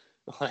good.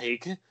 I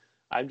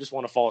just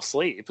want to fall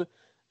asleep.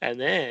 And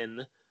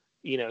then,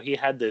 he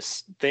had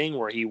this thing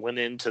where he went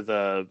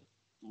into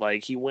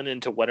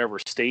whatever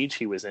stage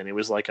he was in. It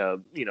was like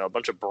a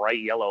bunch of bright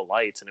yellow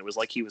lights, and it was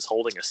like he was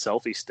holding a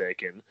selfie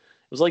stick, and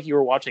it was like you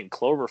were watching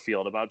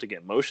Cloverfield about to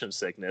get motion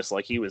sickness.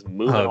 Like he was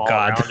moving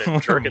around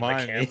and jerking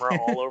the camera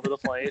all over the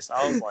place.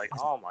 I was like,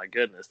 oh my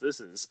goodness,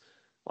 this is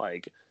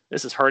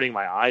hurting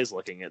my eyes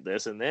looking at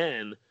this. And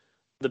then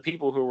the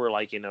people who were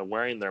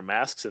wearing their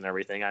masks and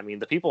everything, I mean,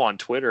 the people on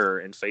Twitter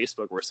and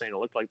Facebook were saying it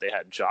looked like they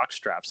had jock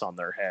straps on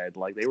their head.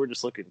 Like they were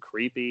just looking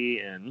creepy.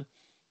 And,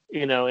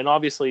 and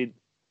obviously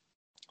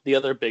the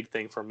other big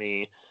thing for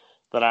me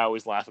that I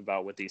always laugh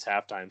about with these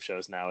halftime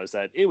shows now is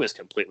that it was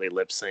completely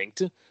lip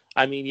synced.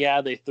 I mean, yeah,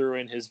 they threw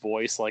in his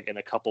voice in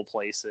a couple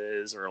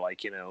places, or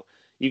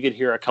you could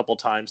hear a couple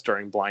times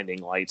during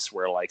Blinding Lights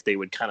where they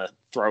would kind of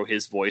throw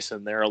his voice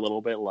in there a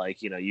little bit,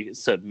 you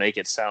said make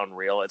it sound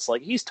real. It's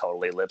like he's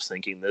totally lip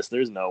syncing this.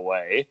 There's no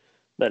way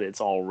that it's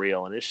all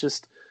real, and it's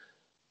just,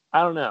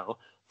 I don't know,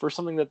 for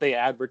something that they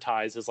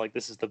advertise as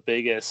this is the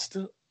biggest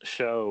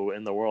show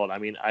in the world. I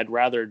mean, I'd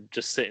rather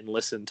just sit and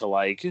listen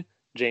to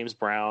James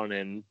Brown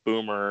and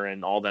Boomer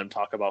and all them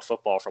talk about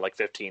football for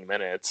 15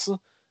 minutes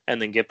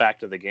and then get back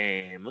to the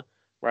game,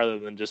 rather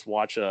than just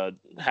watch a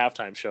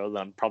halftime show that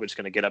I'm probably just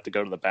going to get up to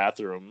go to the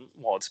bathroom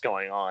while it's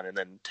going on and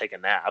then take a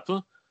nap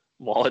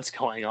while it's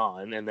going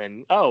on. And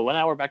then, oh, well,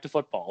 now we're back to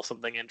football,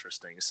 something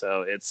interesting.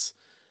 So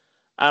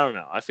I don't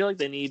know. I feel like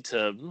they need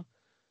to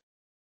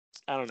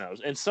I don't know.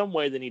 In some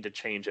way, they need to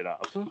change it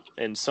up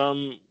in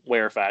some way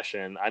or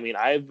fashion. I mean,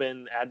 I've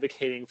been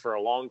advocating for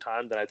a long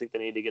time that I think they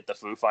need to get the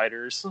Foo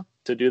Fighters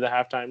to do the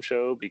halftime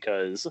show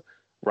because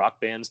rock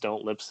bands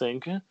don't lip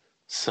sync.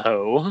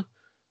 So,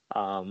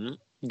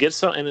 get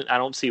some, and I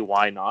don't see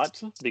why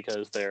not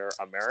because they're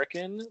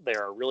American, they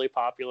are really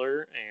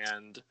popular,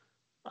 and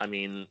I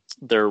mean,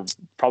 they're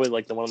probably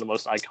like one of the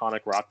most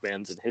iconic rock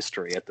bands in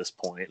history at this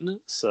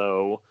point.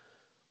 So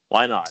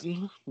why not?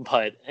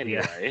 But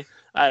anyway,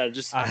 major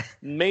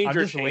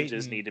just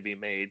changes waiting. need to be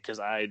made because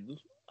I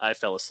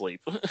fell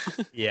asleep.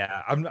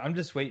 Yeah, I'm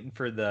just waiting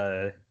for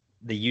the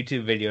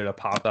YouTube video to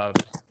pop up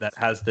that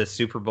has the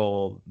Super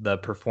Bowl, the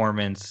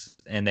performance,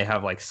 and they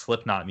have like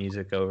Slipknot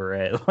music over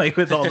it, like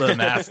with all the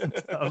masks and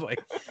stuff.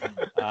 Like,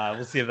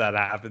 we'll see if that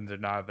happens or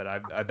not, but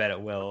I bet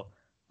it will.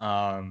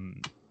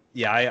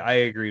 Yeah, I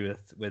agree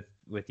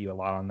with you a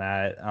lot on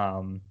that.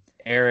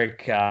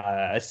 Eric,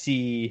 I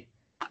see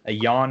a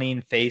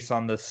yawning face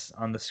on the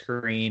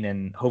screen,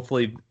 and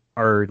hopefully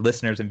our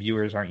listeners and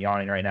viewers aren't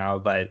yawning right now,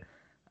 but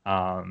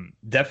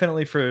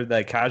definitely for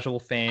the casual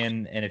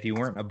fan, and if you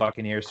weren't a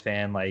Buccaneers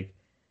fan, like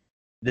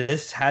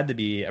this had to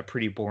be a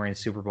pretty boring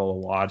Super Bowl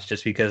to watch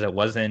just because it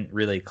wasn't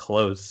really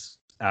close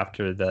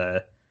after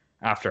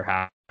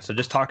half. So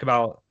just talk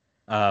about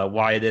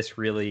why this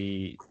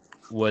really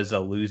was a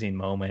losing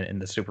moment in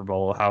the Super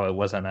Bowl, how it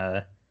wasn't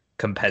a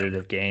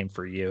competitive game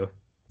for you.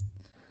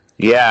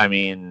 Yeah, I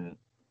mean,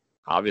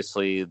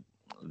 obviously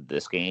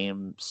this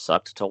game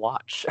sucked to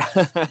watch.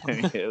 I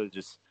mean, it was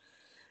just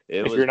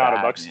if was you're not bad,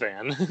 a Bucks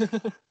man.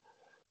 fan.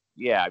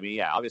 Yeah, I mean,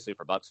 yeah, obviously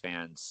for Bucks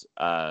fans,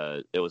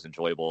 it was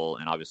enjoyable,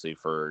 and obviously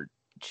for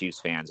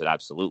Chiefs fans, it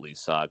absolutely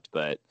sucked.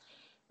 But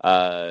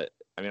I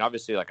mean,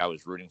 obviously, like I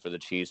was rooting for the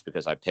Chiefs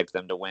because I picked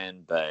them to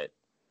win. But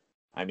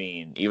I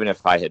mean, even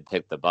if I had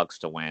picked the Bucks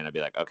to win, I'd be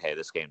like, okay,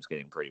 this game's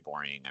getting pretty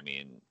boring. I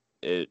mean,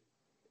 it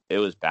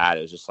was bad.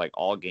 It was just like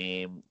all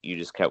game, you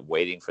just kept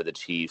waiting for the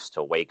Chiefs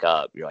to wake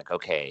up. You're like,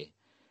 okay,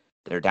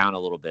 they're down a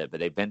little bit, but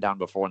they've been down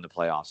before in the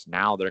playoffs.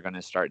 Now they're going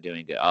to start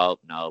doing it. Oh,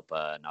 nope,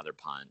 another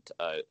punt.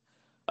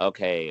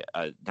 Okay,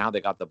 now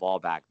they got the ball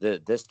back.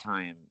 This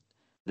time,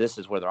 this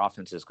is where their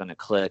offense is going to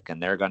click,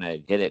 and they're going to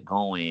get it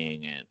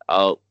going.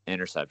 And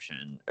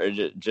interception! Or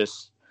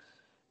just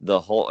the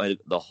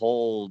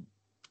whole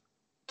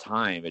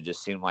time, it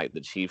just seemed like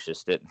the Chiefs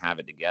just didn't have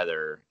it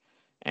together.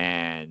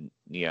 And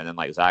and then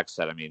like Zach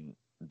said, I mean,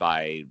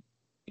 by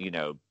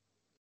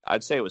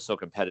I'd say it was so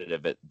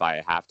competitive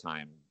by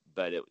halftime,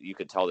 but you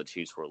could tell the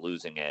Chiefs were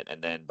losing it.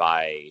 And then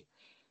by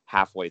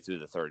halfway through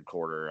the third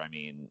quarter, I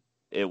mean,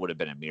 it would have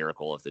been a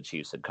miracle if the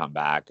Chiefs had come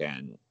back.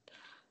 And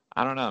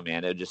I don't know,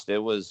 man.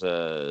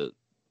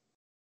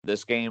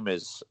 This game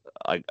is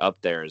like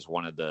up there as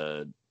one of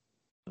the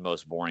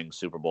most boring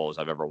Super Bowls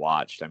I've ever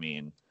watched. I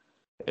mean,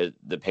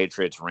 the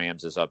Patriots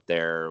Rams is up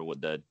there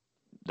with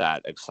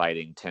that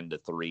exciting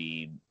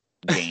 10-3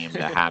 game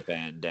that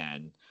happened,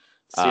 and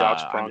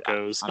Seahawks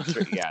Broncos. I'm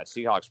sure, yeah,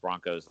 Seahawks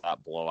Broncos,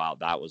 that blowout,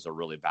 that was a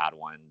really bad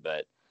one.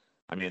 But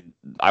I mean,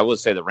 I would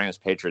say the Rams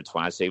Patriots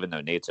one, even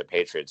though Nate's a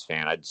Patriots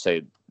fan, I'd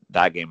say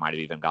that game might have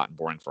even gotten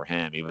boring for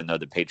him, even though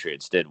the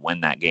Patriots did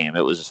win that game.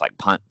 It was just like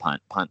punt,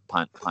 punt, punt,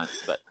 punt, punt.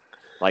 But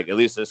like at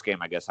least this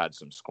game, I guess, had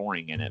some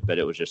scoring in it, but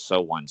it was just so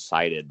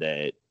one-sided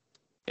that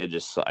it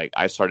just like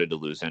I started to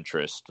lose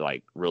interest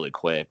like really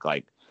quick.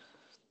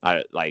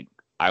 I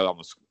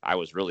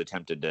was really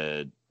tempted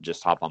to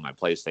just hop on my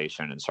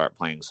PlayStation and start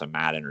playing some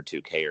Madden or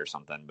 2K or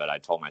something. But I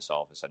told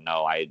myself, I said,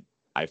 no,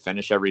 I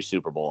finish every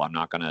Super Bowl. I'm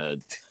not going to,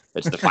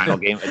 it's the final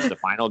game. It's the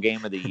final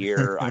game of the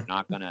year. I'm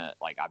not going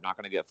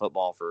to get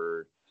football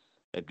for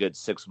a good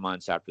 6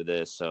 months after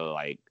this. So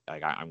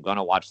I'm going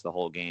to watch the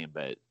whole game,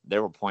 but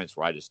there were points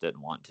where I just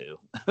didn't want to.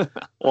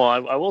 Well,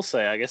 I will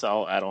say, I guess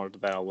I'll add on to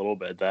that a little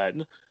bit that,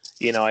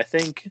 I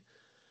think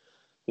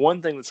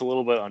one thing that's a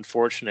little bit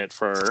unfortunate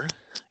for,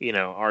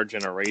 our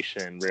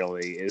generation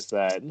really is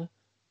that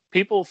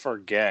people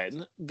forget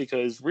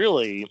because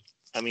really,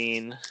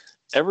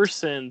 ever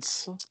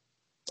since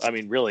the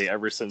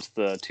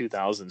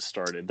 2000s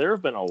started, there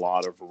have been a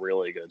lot of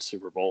really good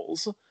Super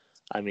Bowls.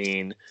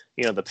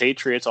 The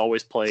Patriots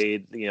always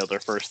played, their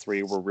first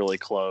three were really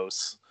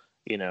close.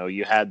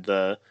 You had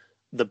the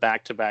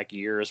back-to-back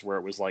years where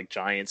it was like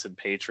Giants and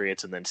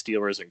Patriots and then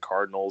Steelers and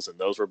Cardinals, and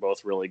those were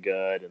both really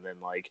good. And then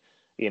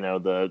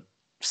the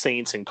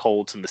Saints and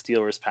Colts and the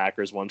Steelers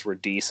Packers ones were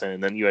decent.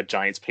 And then you had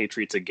Giants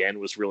Patriots again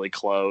was really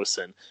close.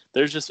 And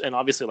and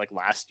obviously like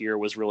last year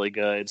was really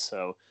good.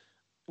 So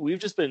we've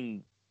just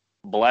been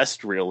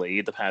blessed really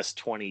the past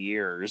 20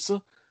 years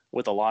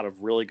with a lot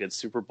of really good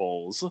Super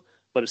Bowls.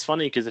 But it's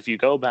funny because if you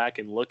go back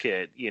and look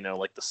at,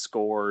 like the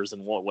scores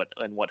and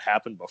what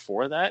happened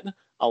before that,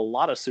 a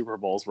lot of Super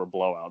Bowls were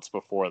blowouts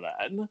before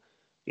that.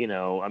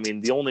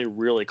 The only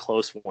really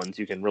close ones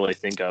you can really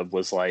think of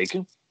was like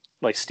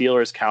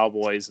Steelers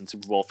Cowboys in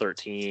Super Bowl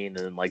 13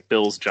 and like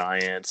Bills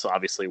Giants,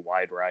 obviously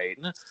wide right.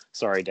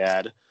 Sorry,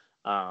 Dad.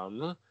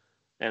 And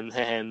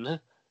then,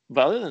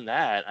 but other than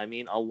that,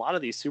 a lot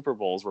of these Super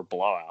Bowls were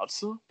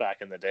blowouts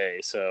back in the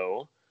day.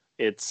 So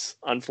it's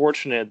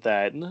unfortunate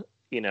that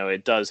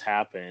it does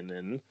happen.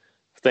 And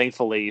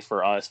thankfully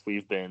for us,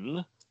 we've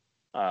been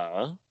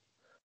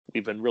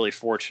really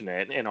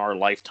fortunate in our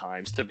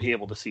lifetimes to be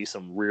able to see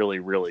some really,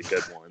 really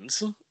good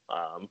ones.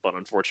 But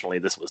unfortunately,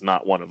 this was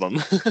not one of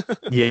them.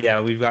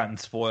 Yeah, we've gotten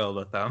spoiled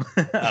with them.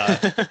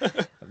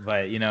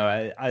 But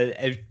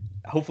I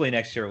hopefully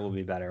next year will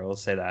be better. We'll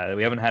say that.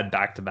 We haven't had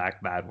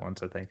back-to-back bad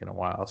ones, I think, in a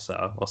while,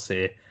 so we'll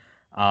see.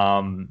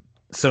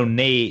 So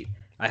Nate,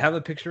 I have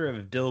a picture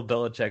of Bill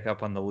Belichick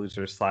up on the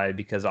loser slide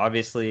because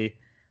obviously,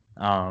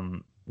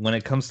 when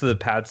it comes to the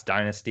Pats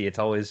dynasty, it's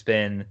always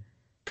been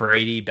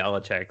Brady,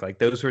 Belichick. Like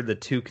those were the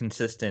two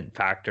consistent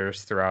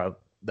factors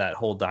throughout that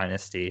whole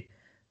dynasty.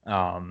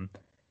 And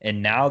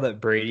now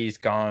that Brady's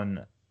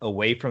gone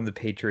away from the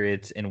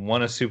Patriots and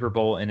won a Super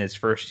Bowl in his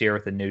first year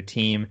with a new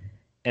team,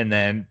 and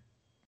then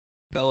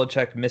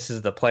Belichick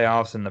misses the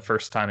playoffs in the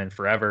first time in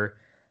forever,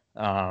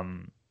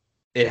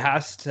 it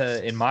has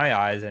to, in my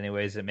eyes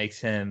anyways, it makes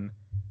him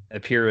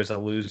appear as a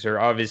loser.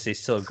 Obviously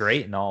still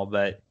great and all,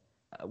 but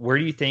where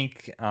do you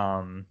think,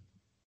 do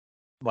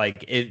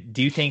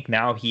you think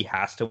now he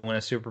has to win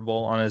a Super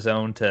Bowl on his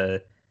own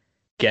to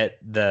get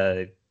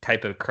the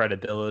type of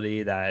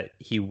credibility that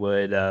he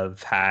would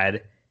have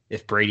had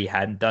if Brady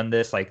hadn't done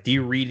this? Like, do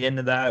you read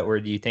into that, or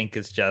do you think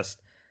it's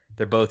just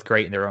they're both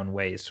great in their own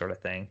ways sort of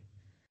thing?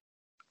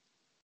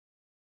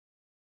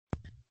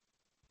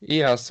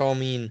 Yeah, so I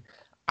mean,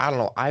 I don't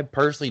know. I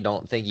personally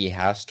don't think he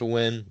has to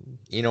win,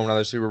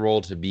 another Super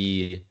Bowl to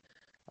be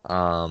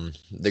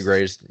the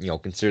greatest,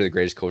 considered the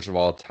greatest coach of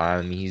all time.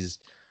 I mean,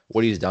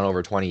 what he's done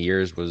over 20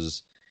 years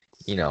was,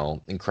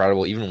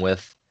 incredible, even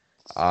with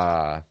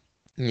the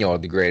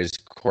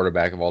greatest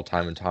quarterback of all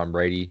time in Tom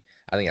Brady.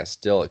 I think that's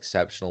still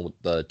exceptional with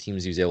the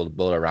teams he was able to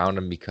build around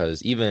him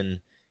because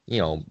even,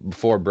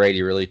 before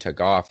Brady really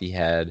took off, he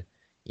had,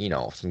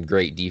 some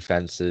great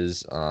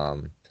defenses,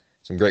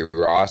 some great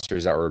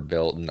rosters that were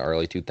built in the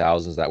early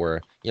 2000s that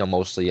were,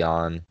 mostly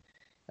on,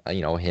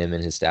 him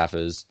and his staff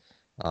as,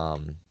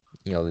 the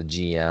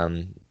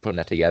GM putting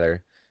that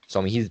together. So,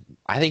 I mean,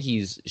 I think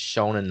he's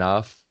shown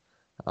enough.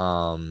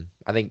 I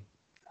think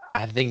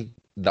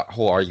the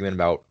whole argument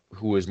about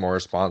who is more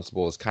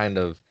responsible is kind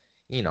of,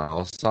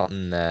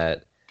 something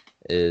that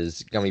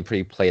is going to be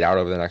pretty played out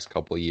over the next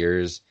couple of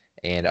years.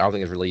 And I don't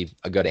think it's really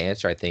a good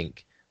answer. I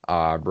think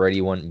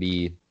Brady wouldn't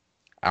be,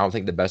 I don't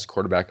think, the best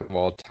quarterback of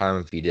all time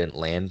if he didn't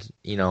land,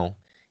 in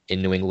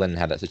New England and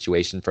had that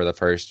situation for the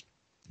first,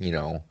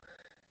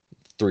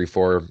 3,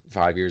 4,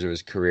 5 years of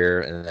his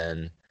career. And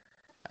then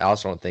I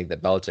also don't think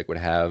that Belichick would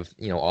have,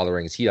 all the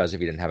rings he does if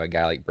he didn't have a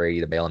guy like Brady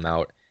to bail him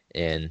out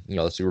in,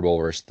 the Super Bowl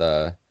versus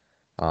the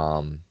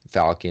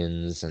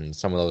Falcons and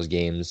some of those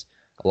games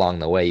along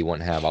the way. He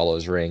wouldn't have all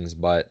those rings.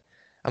 But,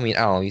 I mean,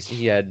 I don't know.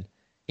 He had,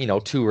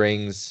 2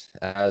 rings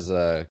as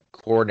a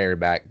coordinator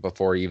back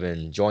before he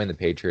even joined the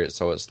Patriots.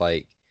 So it's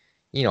like,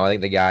 I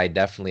think the guy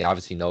definitely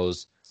obviously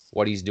knows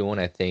what he's doing.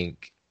 I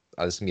think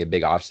this is going to be a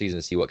big offseason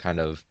to see what kind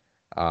of,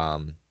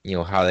 how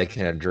they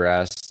can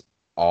address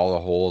all the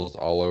holes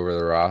all over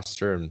the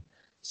roster and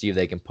see if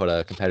they can put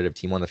a competitive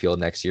team on the field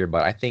next year.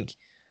 But I think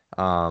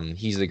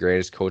he's the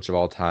greatest coach of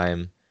all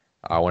time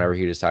whenever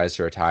he decides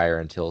to retire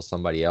until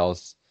somebody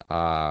else,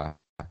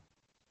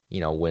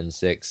 wins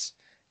 6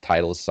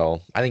 titles.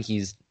 So I think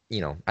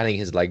I think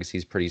his legacy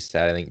is pretty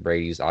set. I think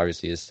Brady's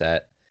obviously is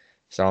set.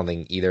 So I don't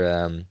think either of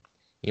them,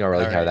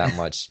 really have that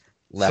much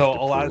left So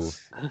to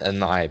prove, in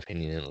my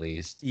opinion, at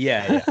least.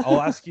 Yeah. I'll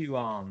ask you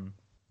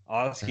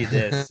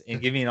this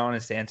and give me an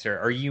honest answer.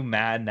 Are you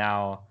mad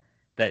now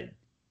that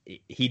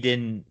he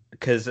didn't,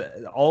 because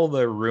all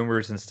the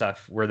rumors and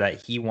stuff were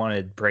that he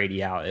wanted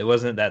Brady out. It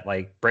wasn't that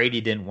like Brady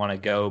didn't want to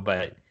go,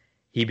 but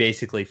he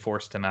basically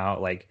forced him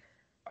out. Like,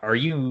 are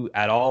you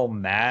at all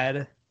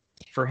mad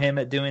for him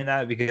at doing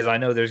that? Because I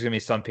know there's going to be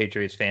some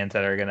Patriots fans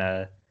that are going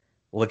to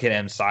look at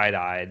him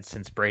side-eyed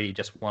since Brady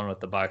just won with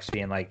the Bucs,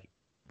 being like,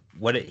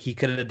 he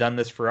could have done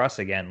this for us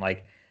again.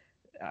 Like,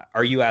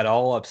 are you at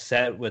all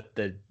upset with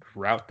the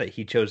route that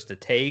he chose to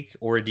take,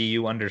 or do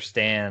you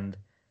understand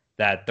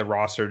that the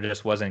roster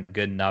just wasn't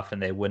good enough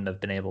and they wouldn't have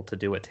been able to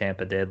do what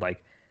Tampa did?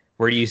 Like,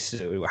 how do you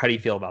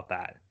feel about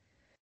that?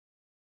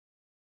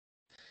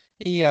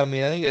 Yeah, I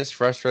mean, I think it's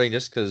frustrating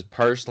just because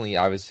personally,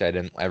 obviously, I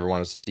didn't ever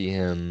want to see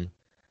him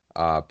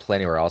play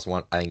anywhere else.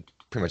 I think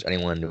pretty much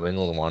anyone in New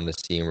England wanted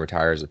to see him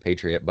retire as a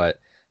Patriot. But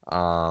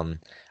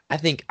I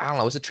think, I don't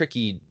know, it's a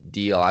tricky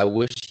deal. I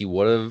wish he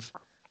would have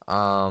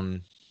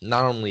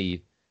not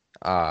only,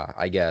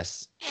 I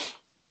guess,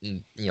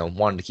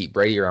 wanted to keep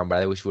Brady around,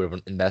 but I wish he would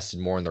have invested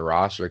more in the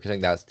roster. Because I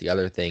think that's the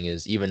other thing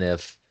is even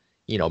if,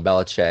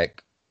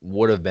 Belichick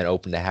would have been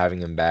open to having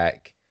him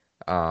back,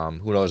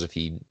 who knows if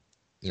he,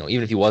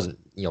 even if he wasn't,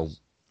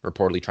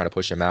 reportedly trying to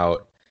push him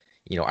out,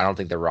 I don't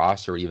think the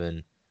roster would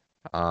even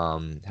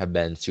have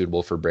been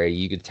suitable for Brady.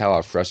 You could tell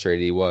how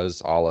frustrated he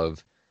was all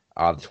of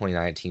the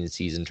 2019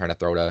 season trying to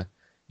throw to,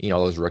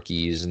 those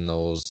rookies and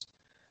those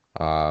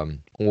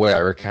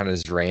whatever kind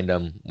of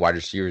random wide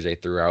receivers they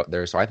threw out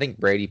there. So I think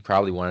Brady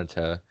probably wanted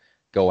to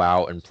go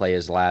out and play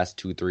his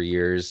last 2-3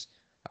 years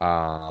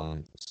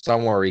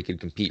somewhere where he could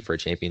compete for a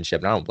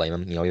championship. And I don't blame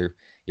him.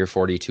 You're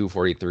 42,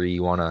 43.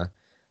 You want to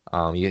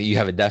you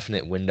have a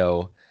definite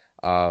window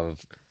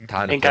of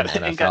time to play in the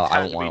NFL.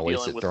 I don't want to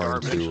waste it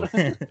throwing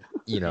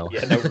to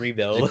no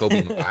rebuild.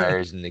 Jacoby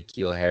Myers and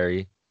N'Keal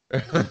Harry.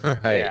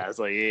 Right. Yeah, it's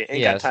like you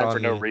ain't got time for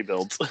no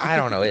rebuilds. I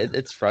don't know.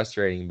 It's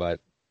frustrating, but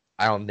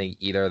I don't think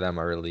either of them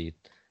are really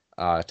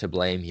to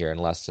blame here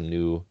unless some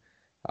new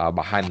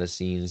behind the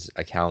scenes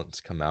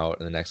accounts come out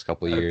in the next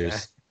couple of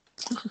years.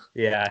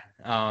 Yeah.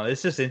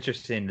 It's just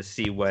interesting to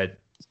see what,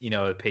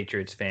 a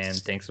Patriots fan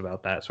thinks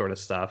about that sort of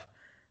stuff.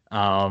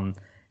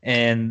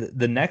 And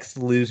the next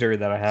loser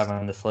that I have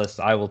on this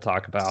list, I will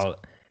talk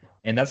about,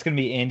 and that's going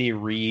to be Andy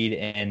Reid.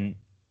 And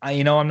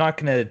I'm not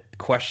going to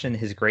question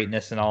his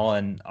greatness and all.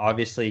 And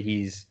obviously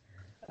he's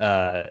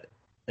a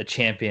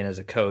champion as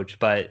a coach,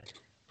 but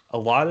a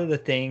lot of the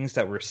things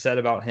that were said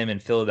about him in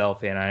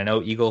Philadelphia, and I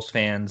know Eagles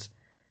fans,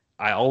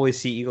 I always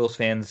see Eagles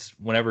fans,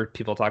 whenever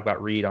people talk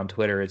about Reid on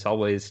Twitter, it's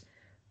always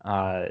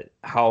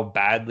how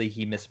badly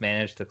he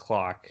mismanaged the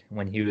clock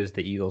when he was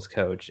the Eagles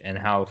coach, and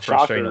how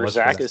frustrating it was.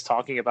 Zach is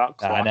talking about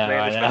clock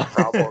management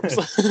problems.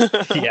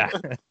 Yeah.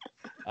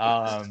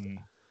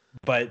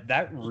 But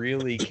that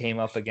really came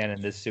up again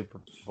in this Super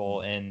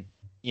Bowl, and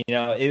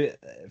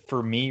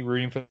for me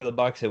rooting for the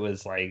Bucs, it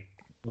was like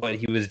what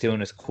he was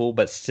doing is cool,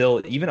 but still,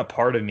 even a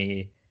part of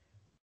me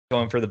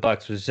going for the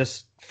Bucs was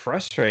just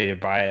frustrated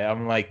by it.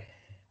 I'm like,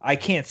 I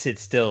can't sit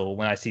still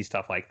when I see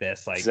stuff like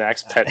this. Like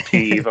Zach's pet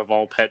peeve of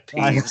all pet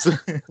peeves.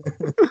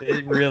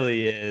 It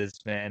really is,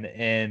 man.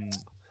 And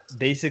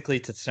basically,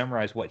 to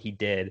summarize what he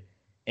did,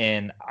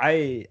 and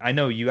I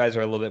know you guys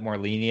are a little bit more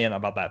lenient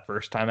about that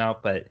first time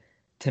out, but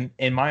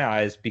in my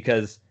eyes,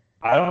 because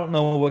I don't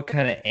know what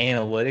kind of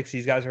analytics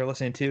these guys are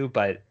listening to,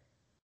 but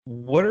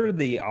what are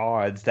the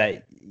odds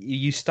that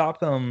you stop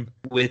them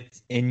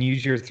and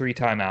use your 3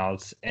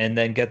 timeouts and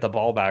then get the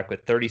ball back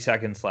with 30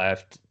 seconds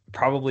left,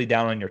 probably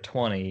down on your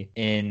 20,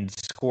 and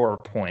score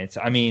points?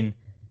 I mean,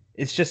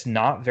 it's just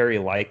not very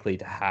likely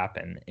to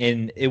happen.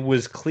 And it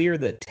was clear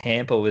that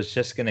Tampa was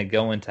just going to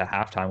go into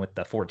halftime with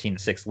the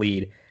 14-6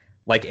 lead.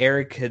 Like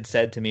Eric had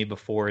said to me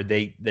before,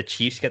 the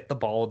Chiefs get the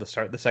ball to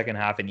start the second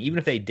half, and even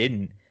if they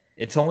didn't,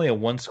 it's only a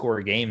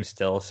 1-score game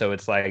still. So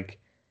it's like,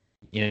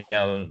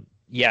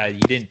 yeah, you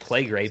didn't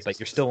play great, but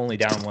you're still only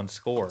down 1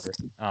 score.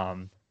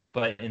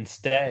 But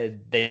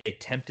instead, they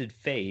tempted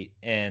fate,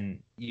 and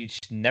you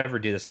should never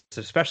do this,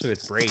 especially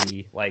with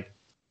Brady. Like,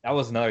 that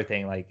was another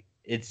thing. Like,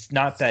 it's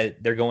not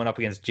that they're going up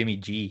against Jimmy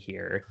G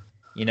here.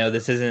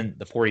 This isn't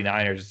the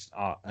 49ers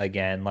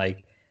again.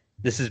 Like,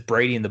 this is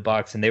Brady and the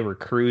Bucs, and they were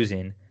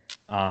cruising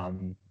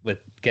with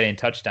getting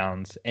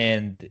touchdowns.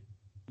 And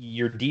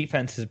your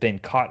defense has been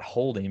caught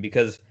holding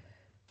because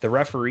the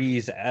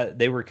referees,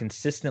 they were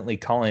consistently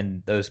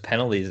calling those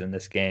penalties in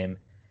this game.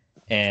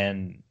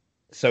 And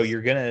so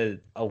you're going to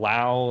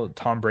allow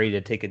Tom Brady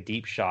to take a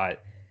deep shot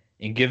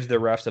and gives the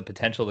refs a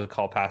potential to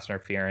call pass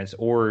interference,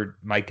 or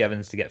Mike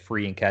Evans to get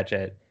free and catch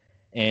it.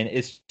 And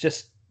it's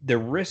just the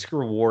risk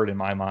reward in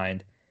my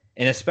mind.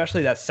 And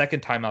especially that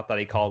second timeout that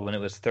he called when it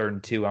was 3rd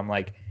and 2. I'm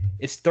like,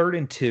 it's 3rd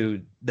and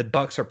 2. The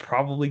Bucs are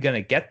probably going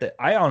to get the.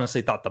 I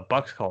honestly thought the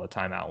Bucs called a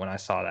timeout when I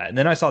saw that. And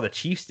then I saw the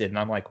Chiefs did, and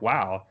I'm like,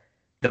 wow,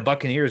 the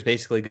Buccaneers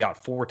basically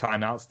got 4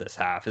 timeouts this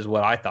half, is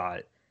what I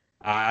thought.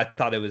 I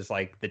thought it was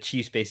like the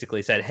Chiefs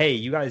basically said, hey,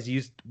 you guys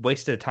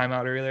wasted a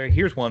timeout earlier.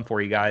 Here's one for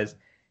you guys.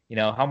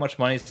 How much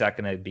money is that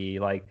going to be?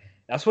 Like,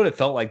 that's what it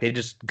felt like. They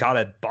just bought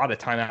a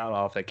timeout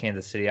off at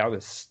Kansas City. I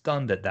was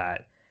stunned at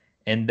that.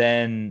 And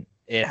then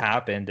it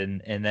happened,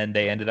 and then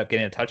they ended up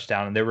getting a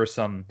touchdown. And there were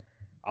some,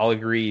 I'll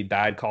agree,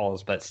 bad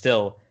calls, but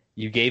still,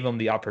 you gave them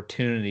the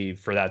opportunity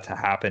for that to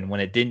happen when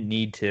it didn't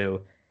need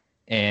to.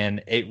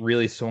 And it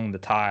really swung the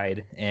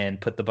tide and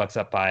put the Bucs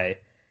up by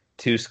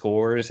 2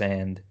 scores.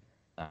 And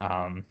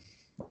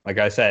like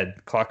I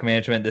said, clock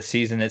management this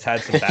season has had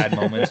some bad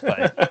moments,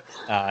 but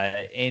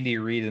Andy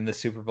Reid in the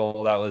Super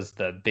Bowl, that was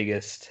the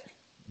biggest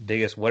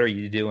what are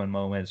you doing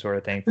moment sort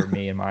of thing for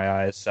me in my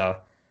eyes. So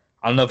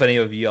I don't know if any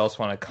of you else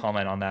want to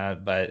comment on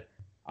that, but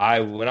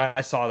when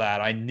I saw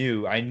that, I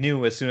knew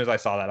as soon as I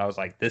saw that, I was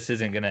like, this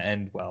isn't going to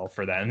end well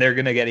for them. They're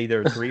going to get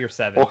either 3 or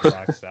 7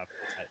 sacks up.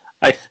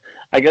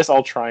 I guess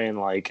I'll try and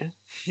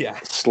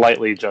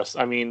slightly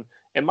I mean,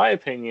 in my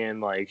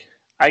opinion,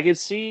 I could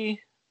see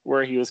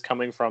where he was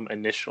coming from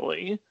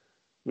initially,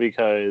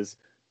 because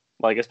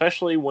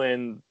especially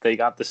when they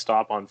got the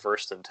stop on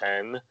 1st and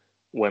 10,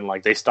 when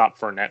they stopped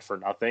Fournette for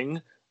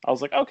nothing, I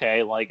was like,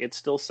 okay, it's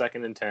still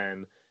 2nd and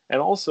 10. And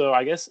also,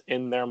 I guess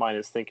in their mind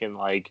is thinking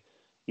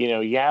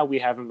yeah, we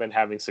haven't been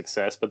having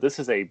success, but this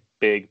is a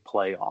big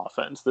play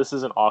offense. This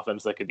is an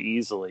offense that could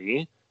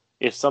easily,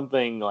 if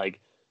something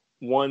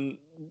one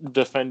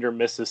defender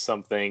misses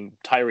something,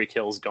 Tyreek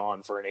Hill's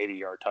gone for an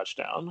 80-yard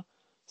touchdown.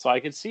 So I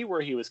could see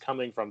where he was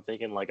coming from,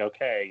 thinking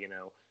okay,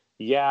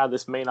 yeah,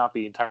 this may not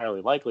be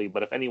entirely likely,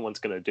 but if anyone's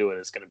going to do it,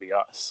 it's going to be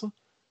us.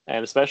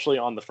 And especially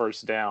on the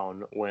 1st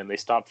down, when they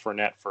stopped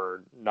Fournette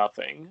for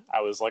nothing, I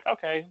was like,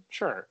 okay,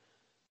 sure.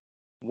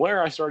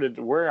 where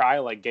I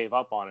like gave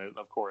up on it,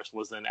 of course,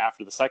 was then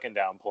after the second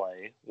down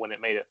play when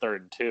it made it 3rd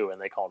and 2 and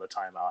they called a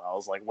timeout. I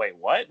was like, wait,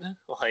 what?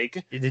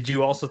 Like, Did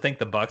you also think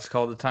the Bucks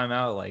called a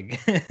timeout, like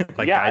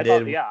like yeah, I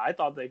did? I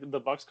thought the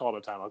Bucks called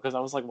a timeout because I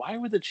was like, why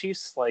were the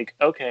Chiefs like,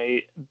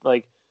 okay,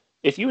 like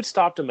if you had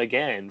stopped them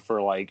again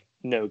for like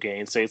no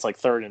gain, say it's like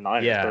 3rd and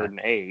 9 or 3rd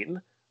and 8,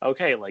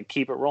 okay, like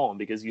keep it rolling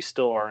because you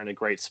still are in a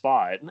great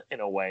spot in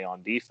a way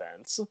on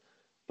defense.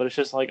 But it's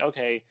just like,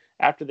 okay,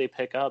 after they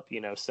pick up,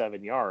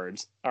 7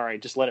 yards, all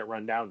right, just let it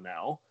run down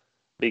now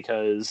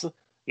because,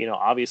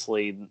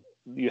 obviously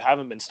you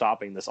haven't been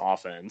stopping this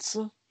offense.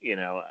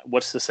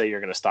 What's to say you're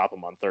going to stop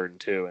them on 3rd and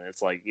 2? And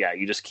it's like, yeah,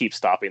 you just keep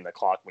stopping the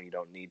clock when you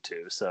don't need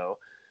to. So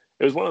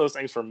it was one of those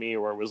things for me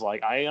where it was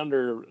like, I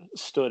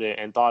understood it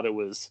and thought it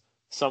was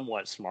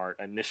somewhat smart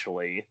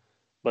initially,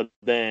 but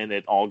then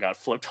it all got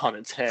flipped on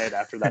its head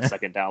after that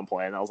second down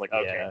play. And I was like,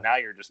 okay, now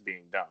you're just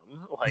being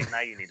dumb. Like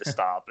now you need to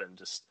stop and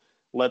just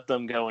let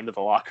them go into the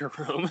locker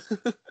room.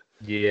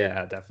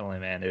 Yeah, definitely,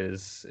 man. It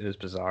was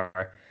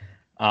bizarre.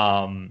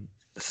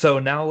 So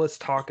now let's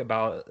talk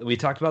about, we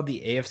talked about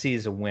the AFC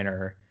as a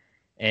winner,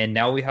 and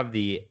now we have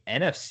the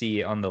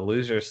NFC on the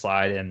loser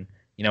slide. And,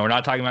 we're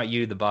not talking about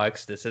you, the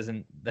Bucks. This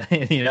isn't,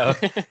 I know,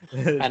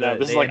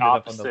 this is like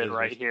opposite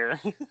right here.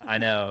 I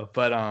know.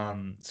 But,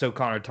 so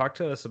Connor, talk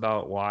to us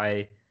about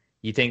why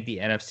you think the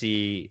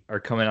NFC are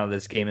coming out of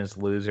this game as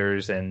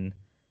losers and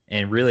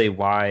really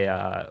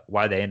why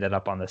they ended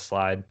up on this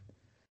slide.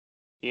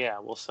 Yeah,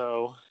 well,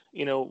 so,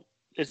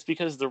 it's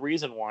because the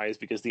reason why is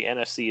because the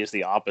NFC is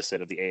the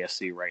opposite of the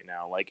AFC right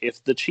now. Like,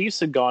 if the Chiefs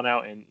had gone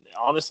out, and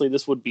honestly,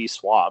 this would be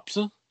swapped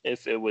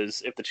if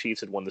the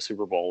Chiefs had won the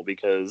Super Bowl,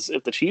 because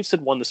if the Chiefs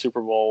had won the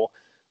Super Bowl,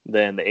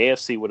 then the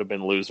AFC would have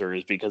been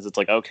losers because it's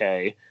like,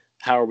 okay,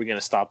 how are we going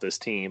to stop this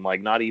team?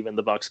 Like, not even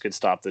the Bucks could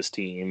stop this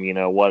team,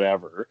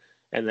 whatever.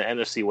 And the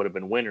NFC would have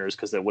been winners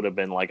because it would have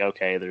been like,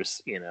 okay, there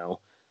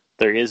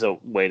is a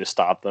way to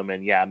stop them.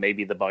 And yeah,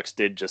 maybe the Bucks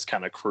did just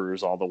kind of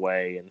cruise all the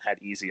way and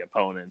had easy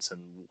opponents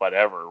and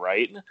whatever,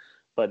 right?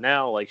 But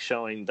now, like,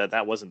 showing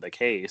that wasn't the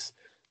case,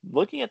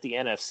 looking at the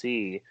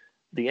NFC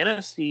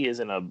is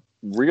in a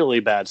really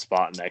bad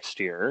spot next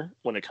year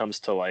when it comes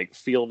to like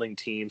fielding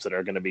teams that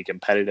are going to be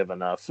competitive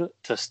enough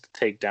to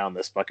take down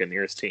this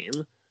Buccaneers team,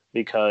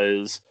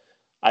 because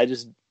I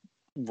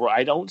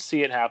don't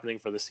see it happening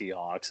for the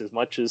Seahawks. As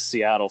much as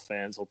Seattle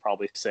fans will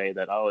probably say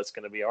that, oh, it's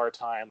going to be our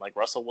time, like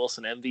Russell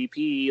Wilson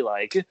MVP,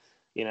 like,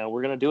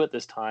 we're going to do it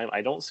this time.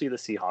 I don't see the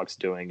Seahawks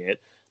doing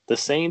it. The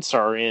Saints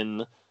are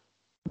in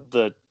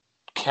the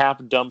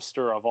cap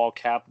dumpster of all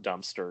cap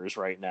dumpsters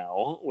right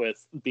now,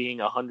 with being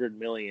 $100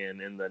 million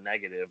in the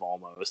negative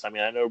almost. I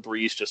mean, I know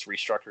Breeze just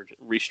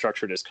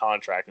restructured his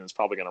contract and is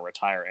probably going to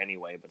retire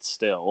anyway, but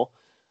still,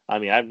 I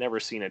mean, I've never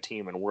seen a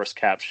team in worse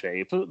cap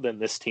shape than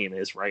this team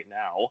is right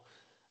now.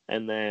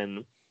 And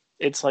then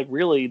it's like,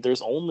 really,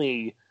 there's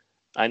only,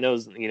 I know,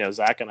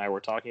 Zach and I were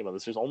talking about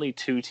this, there's only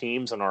 2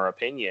 teams, in our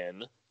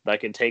opinion,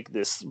 that can take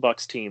this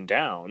Bucks team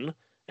down,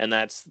 and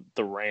that's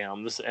the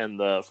Rams and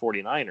the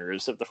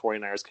 49ers, if the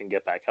 49ers can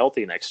get back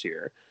healthy next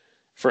year.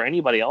 For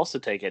anybody else to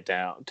take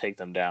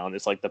them down,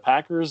 it's like the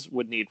Packers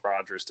would need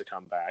Rodgers to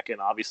come back, and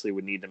obviously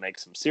would need to make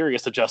some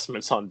serious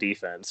adjustments on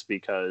defense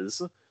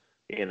because,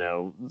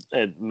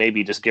 and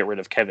maybe just get rid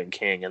of Kevin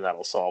King, and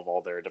that'll solve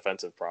all their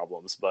defensive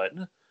problems. But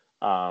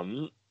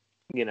and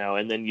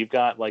then you've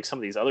got like some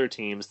of these other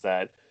teams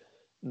that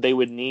they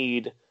would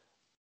need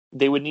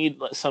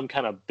some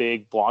kind of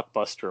big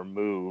blockbuster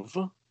move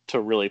to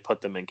really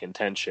put them in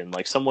contention.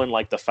 Like someone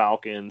like the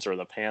Falcons or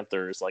the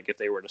Panthers, like if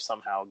they were to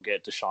somehow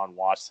get Deshaun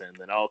Watson,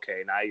 then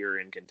okay, now you're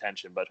in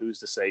contention, but who's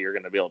to say you're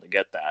going to be able to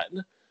get that?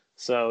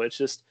 So it's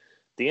just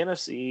the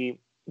NFC,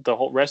 the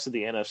whole rest of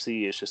the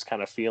NFC is just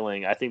kind of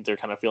I think they're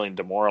kind of feeling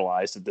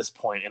demoralized at this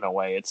point in a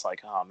way. It's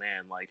like, oh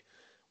man, like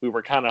we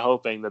were kind of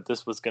hoping that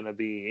this was going to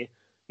be,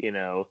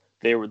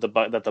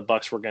 that the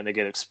Bucks were going to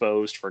get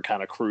exposed for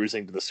kind of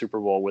cruising to the Super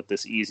Bowl with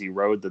this easy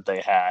road that they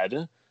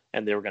had,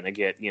 and they were going to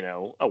get,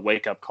 a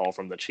wake-up call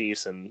from the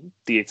Chiefs, and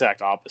the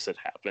exact opposite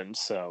happened.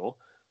 So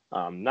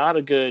not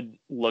a good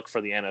look for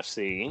the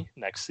NFC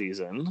next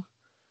season.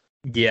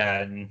 Yeah,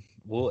 and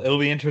it'll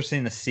be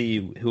interesting to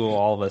see who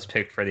all of us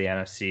pick for the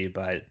NFC,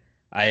 but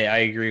I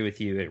agree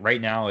with you.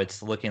 Right now,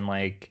 it's looking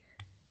like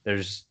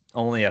there's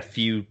only a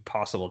few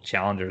possible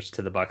challengers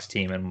to the Bucks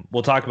team, and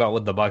we'll talk about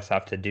what the Bucks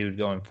have to do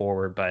going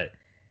forward, but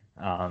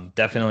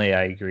definitely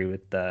I agree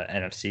with the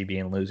NFC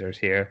being losers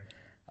here.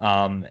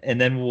 And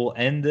then we'll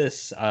end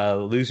this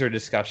loser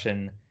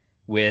discussion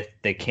with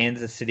the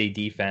Kansas City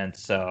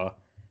defense. So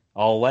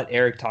I'll let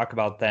Eric talk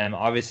about them.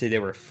 Obviously, they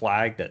were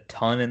flagged a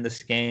ton in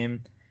this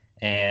game,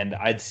 and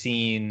I'd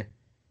seen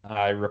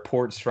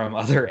reports from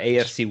other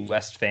AFC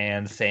West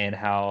fans saying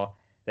how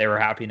they were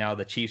happy now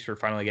the Chiefs were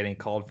finally getting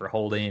called for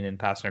holding and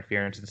pass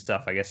interference and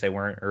stuff. I guess they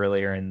weren't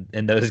earlier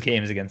in those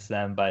games against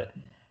them. But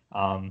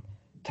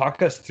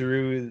talk us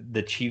through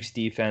the Chiefs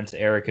defense,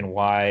 Eric, and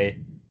why.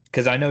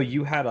 Because I know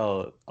you had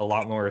a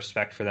lot more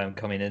respect for them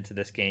coming into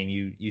this game.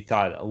 You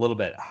thought a little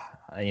bit,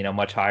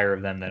 much higher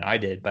of them than I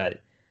did.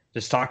 But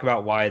just talk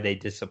about why they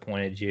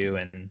disappointed you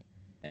and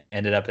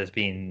ended up as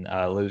being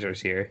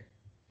losers here.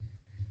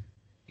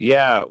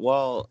 Yeah,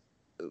 well,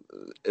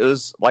 it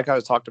was like I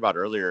was talked about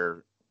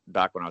earlier,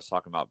 back when I was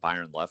talking about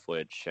Byron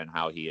Leftwich and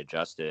how he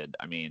adjusted.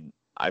 I mean,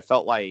 I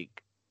felt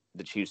like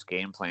the Chiefs'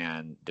 game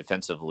plan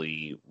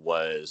defensively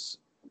was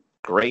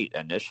great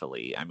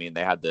initially. I mean,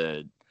 they had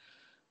the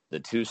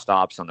 2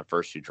 stops on the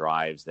first 2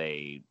 drives.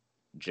 They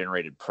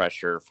generated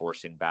pressure,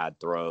 forcing bad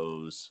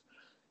throws.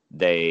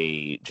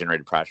 They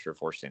generated pressure,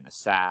 forcing a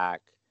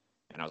sack.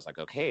 And I was like,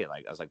 okay,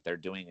 they're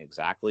doing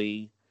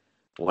exactly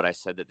what I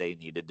said that they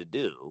needed to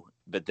do.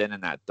 But then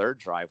in that 3rd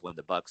drive, when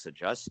the Bucs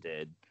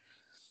adjusted,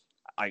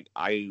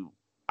 I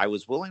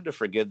was willing to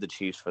forgive the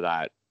Chiefs for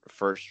that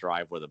first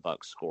drive where the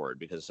Bucs scored,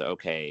 because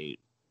okay,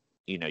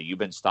 you've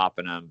been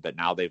stopping them, but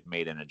now they've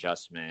made an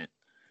adjustment.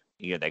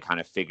 They kind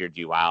of figured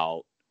you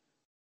out,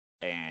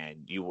 and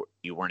you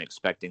weren't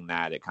expecting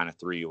that. It kind of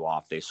threw you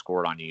off. They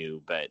scored on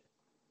you, but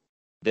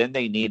then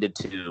they needed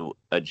to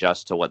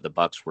adjust to what the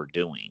Bucs were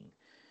doing,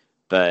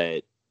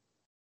 but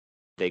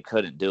they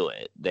couldn't do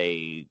it.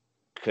 They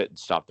couldn't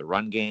stop the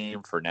run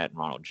game. Fournette and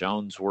Ronald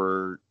Jones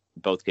were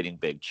both getting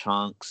big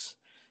chunks.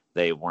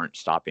 They weren't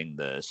stopping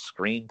the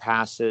screen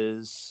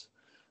passes.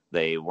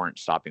 They weren't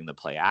stopping the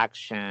play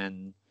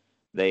action.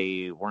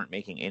 They weren't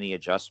making any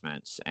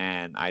adjustments.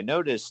 And I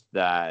noticed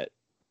that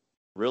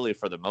really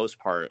for the most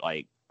part,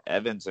 like,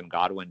 Evans and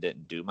Godwin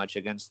didn't do much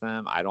against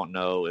them. I don't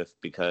know if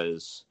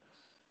because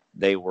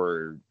they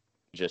were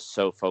just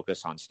so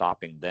focused on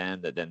stopping them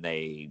that then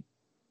they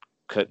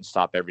couldn't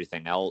stop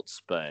everything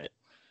else. But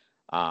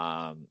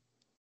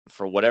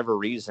for whatever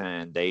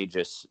reason, they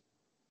just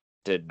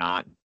did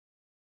not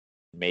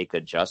make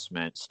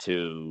adjustments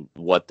to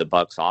what the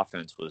Bucs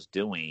offense was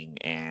doing,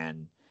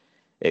 and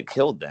it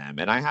killed them.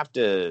 And I have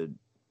to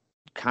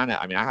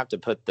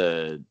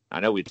I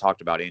know we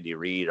talked about Andy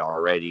Reid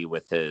already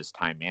with his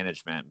time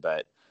management,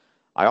 but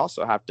I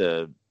also have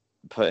to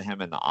put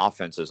him in the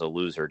offense as a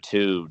loser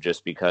too,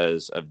 just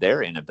because of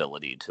their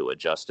inability to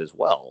adjust as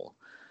well.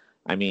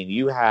 I mean,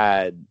 you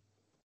had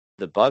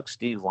the Bucs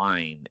D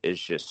line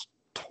is just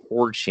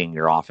torching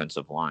your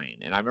offensive line.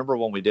 And I remember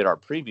when we did our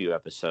preview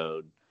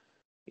episode,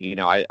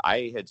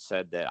 I had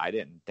said that I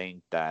didn't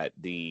think that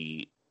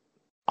the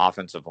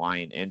offensive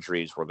line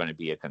injuries were going to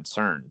be a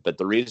concern. But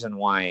the reason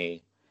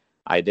why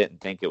I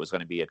didn't think it was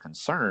going to be a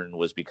concern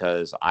was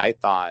because I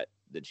thought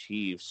the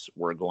Chiefs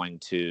were going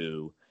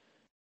to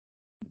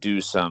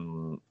do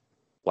some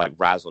like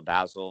razzle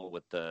dazzle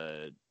with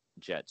the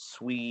jet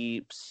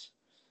sweeps,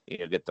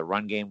 get the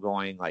run game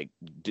going, like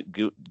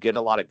get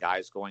a lot of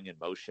guys going in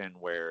motion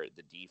where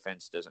the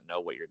defense doesn't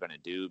know what you're going to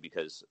do.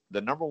 Because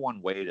the number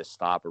one way to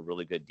stop a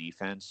really good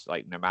defense,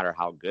 like no matter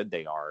how good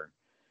they are,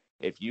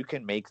 if you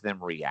can make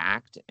them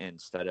react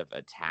instead of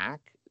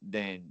attack,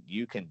 then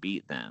you can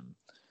beat them.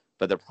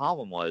 But the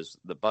problem was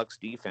the Bucs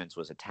defense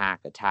was attack,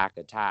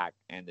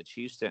 and the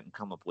Chiefs didn't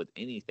come up with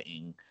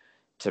anything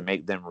to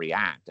make them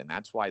react. And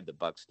that's why the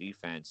Bucs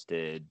defense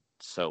did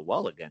so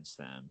well against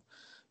them.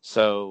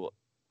 So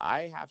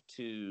I have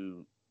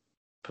to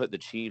put the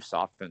Chiefs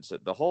offense,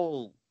 the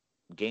whole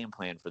game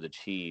plan for the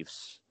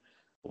Chiefs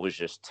was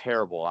just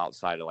terrible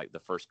outside of like the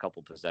first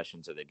couple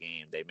possessions of the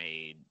game.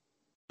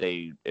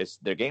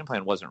 Their game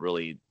plan wasn't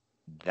really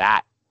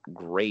that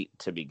great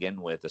to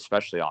begin with,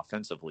 especially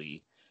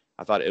offensively.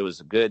 I thought it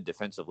was good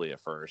defensively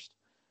at first,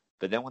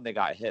 but then when they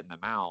got hit in the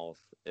mouth,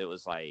 it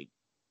was like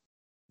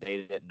they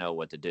didn't know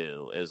what to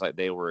do. It was like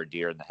they were a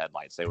deer in the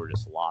headlights. They were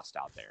just lost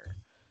out there.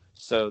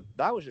 So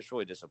that was just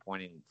really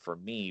disappointing for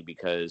me,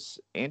 because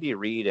Andy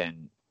Reid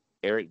and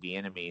Eric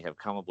Bieniemy have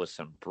come up with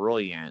some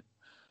brilliant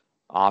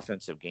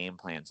offensive game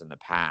plans in the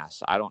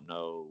past. I don't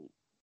know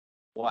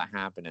what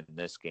happened in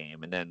this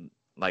game. And then,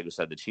 like we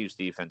said, the Chiefs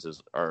defenses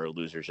are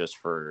losers just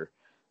for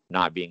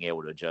not being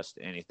able to adjust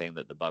to anything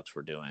that the Bucs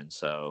were doing.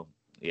 So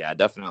yeah,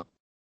 definitely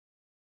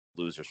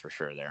losers for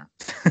sure there.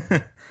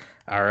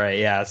 All right.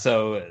 Yeah.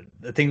 So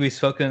I think we've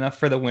spoken enough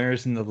for the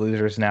winners and the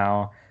losers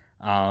now.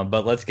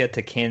 But let's get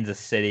to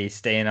Kansas City,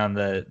 staying on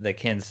the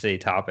Kansas City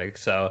topic.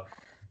 So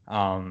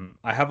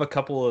I have a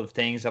couple of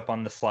things up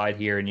on the slide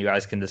here, and you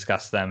guys can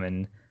discuss them,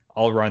 and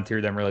I'll run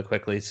through them really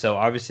quickly. So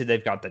obviously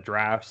they've got the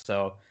draft.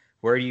 So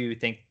where do you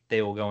think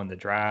they will go in the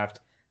draft?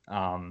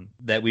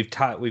 That we've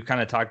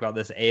kind of talked about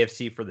this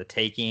AFC for the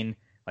taking.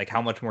 Like,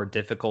 how much more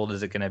difficult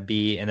is it going to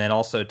be? And then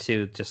also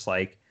too, just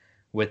like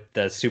with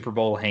the Super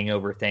Bowl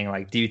hangover thing,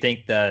 like, do you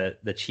think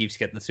the Chiefs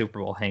get the Super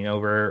Bowl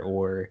hangover,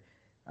 or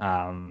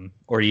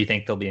do you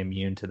think they'll be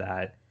immune to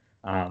that?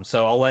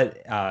 So I'll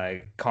let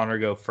Connor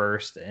go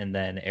first, and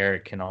then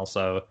Eric can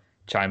also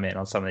chime in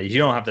on some of these. You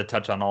don't have to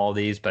touch on all of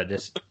these, but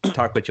just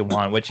talk what you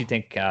want. What you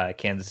think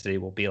Kansas City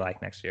will be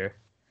like next year?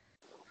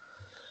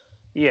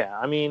 Yeah,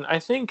 I mean, I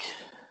think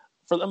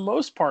for the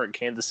most part,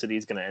 Kansas City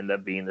is going to end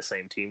up being the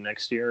same team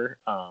next year.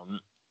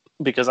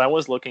 Because I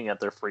was looking at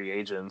their free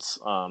agents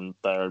that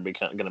are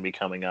going to be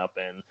coming up,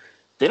 and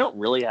they don't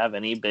really have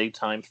any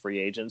big-time free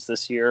agents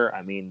this year.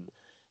 I mean,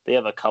 they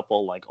have a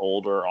couple like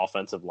older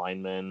offensive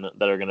linemen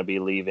that are going to be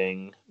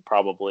leaving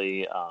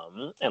probably.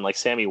 And like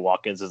Sammy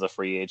Watkins is a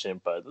free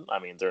agent, but I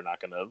mean, they're not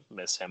going to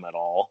miss him at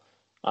all.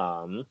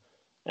 And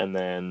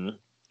then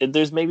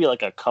there's maybe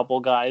like a couple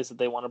guys that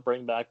they want to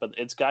bring back, but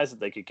it's guys that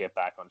they could get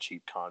back on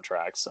cheap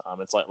contracts.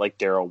 It's like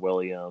Darrell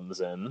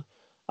Williams and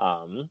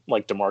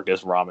like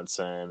Demarcus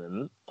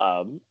Robinson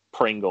and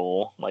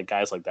Pringle, like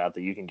guys like that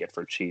you can get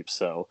for cheap.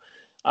 So,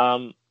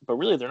 but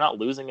really they're not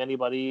losing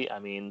anybody. I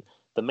mean,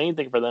 the main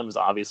thing for them is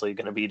obviously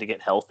going to be to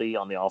get healthy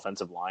on the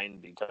offensive line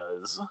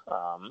because,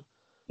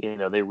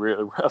 they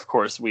really, of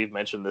course, we've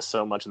mentioned this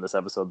so much in this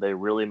episode. They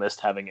really missed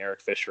having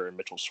Eric Fisher and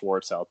Mitchell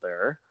Schwartz out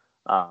there.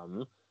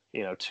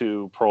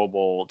 2 Pro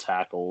Bowl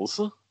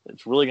tackles.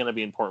 It's really going to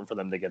be important for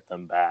them to get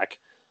them back.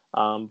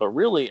 But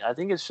really, I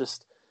think it's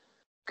just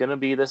going to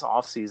be this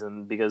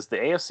offseason because the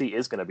AFC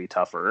is going to be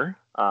tougher.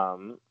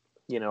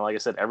 Like I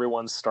said,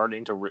 everyone's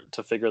starting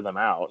to figure them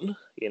out.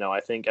 I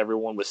think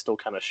everyone was still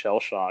kind of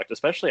shell-shocked,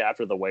 especially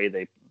after the way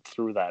they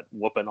threw that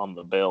whooping on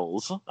the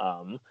Bills.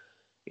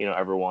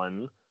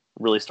 Everyone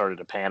really started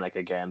to panic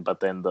again, but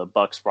then the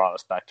Bucs brought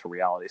us back to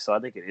reality. So I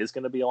think it is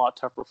going to be a lot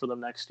tougher for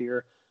them next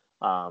year.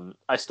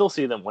 I still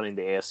see them winning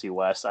the AFC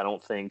West. I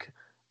don't think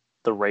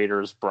the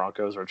Raiders,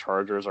 Broncos, or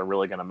Chargers are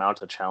really going to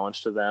mount a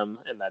challenge to them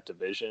in that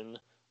division.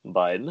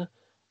 But,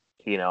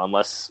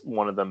 unless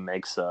one of them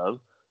makes a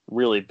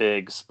really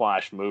big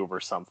splash move or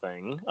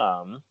something,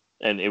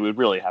 and it would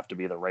really have to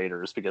be the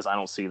Raiders because I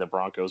don't see the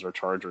Broncos or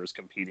Chargers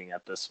competing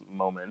at this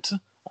moment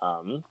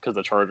because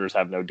the Chargers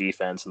have no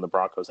defense and the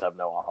Broncos have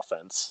no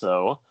offense.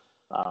 So,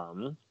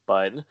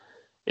 but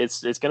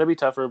it's going to be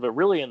tougher. But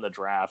really in the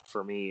draft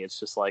for me, it's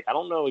just like I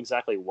don't know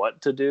exactly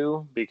what to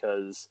do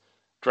because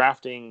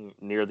drafting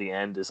near the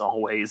end is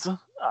always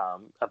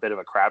a bit of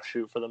a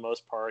crapshoot for the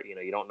most part.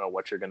 You don't know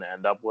what you're going to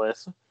end up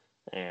with.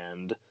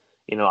 And,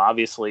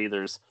 obviously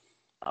there's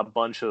a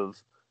bunch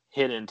of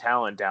hidden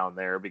talent down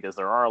there because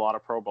there are a lot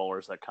of Pro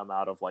Bowlers that come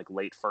out of like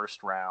late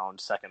first round,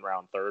 second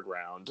round, third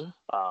round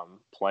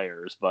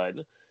players. But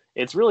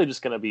it's really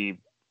just going to be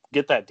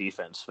get that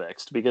defense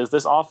fixed because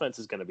this offense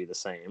is going to be the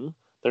same.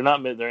 They're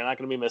not going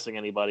to be missing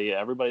anybody.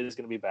 Everybody's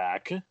going to be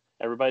back.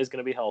 Everybody's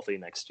going to be healthy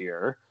next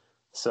year.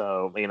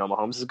 So,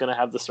 Mahomes is going to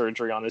have the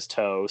surgery on his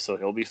toe, so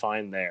he'll be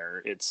fine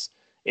there. It's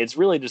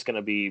really just going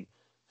to be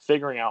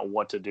figuring out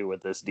what to do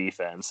with this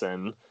defense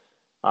and,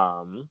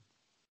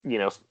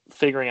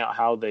 figuring out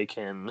how they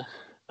can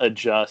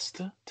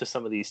adjust to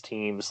some of these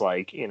teams.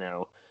 Like,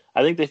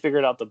 I think they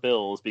figured out the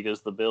Bills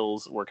because the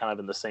Bills were kind of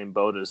in the same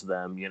boat as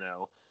them.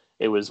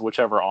 It was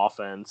whichever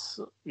offense,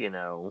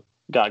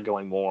 got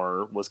going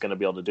more was going to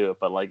be able to do it.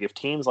 But like if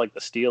teams like the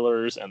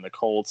Steelers and the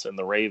Colts and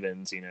the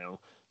Ravens,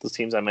 those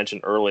teams I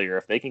mentioned earlier,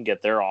 if they can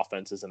get their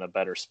offenses in a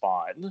better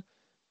spot,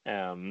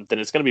 then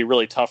it's going to be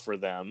really tough for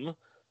them,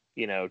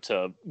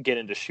 to get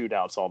into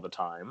shootouts all the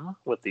time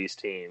with these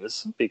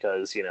teams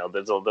because,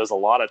 there's a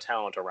lot of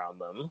talent around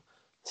them.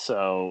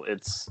 So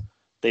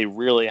they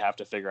really have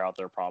to figure out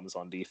their problems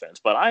on defense.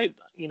 But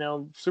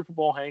Super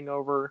Bowl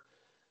hangover,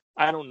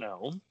 I don't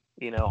know.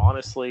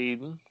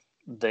 Honestly,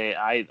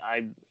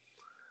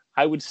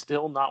 I would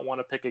still not want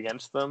to pick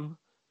against them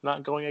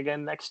not going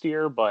again next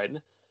year, but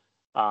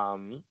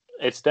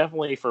it's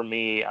definitely for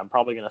me. I'm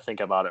probably going to think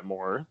about it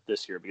more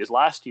this year because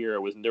last year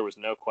there was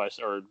no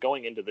question, or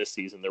going into this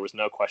season, there was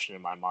no question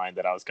in my mind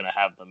that I was going to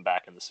have them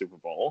back in the Super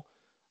Bowl.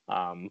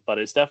 But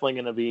it's definitely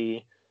going to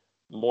be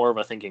more of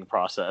a thinking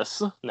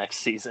process next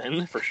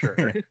season for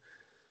sure.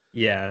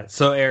 Yeah.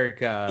 So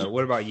Eric,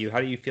 what about you?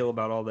 How do you feel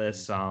about all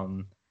this?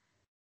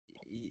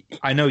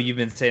 I know you've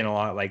been saying a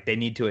lot, like they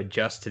need to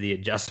adjust to the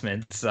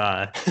adjustments.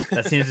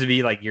 That seems to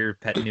be like your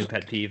new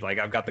pet peeve. Like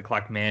I've got the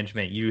clock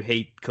management. You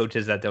hate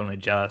coaches that don't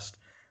adjust.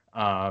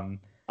 I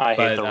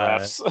hate the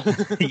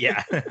refs.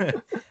 Yeah.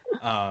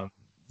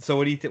 So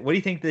what do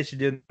you think they should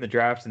do in the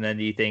draft? And then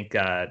do you think they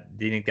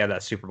have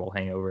that Super Bowl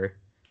hangover?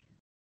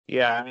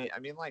 Yeah, I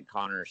mean, like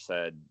Connor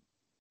said,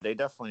 they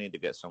definitely need to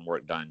get some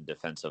work done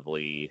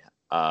defensively.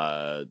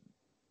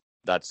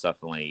 That's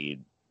definitely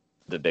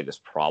the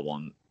biggest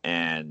problem.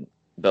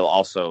 But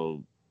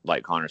also,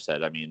 like Connor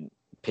said, I mean,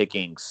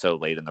 picking so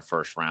late in the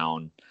first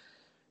round,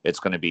 it's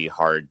going to be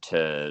hard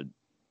to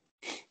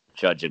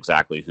judge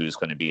exactly who's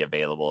going to be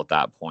available at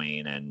that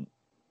point and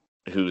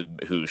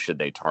who should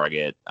they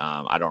target.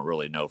 I don't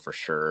really know for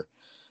sure.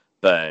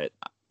 But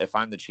if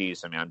I'm the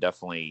Chiefs, I mean, I'm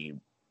definitely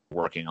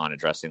working on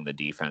addressing the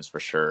defense for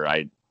sure.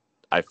 I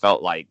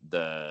felt like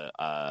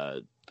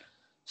the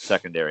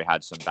secondary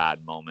had some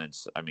bad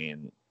moments. I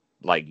mean,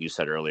 like you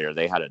said earlier,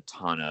 they had a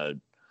ton of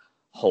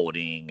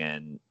holding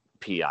and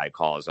PI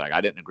calls. Like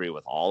I didn't agree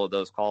with all of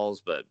those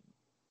calls, but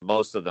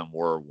most of them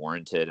were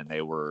warranted and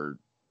they were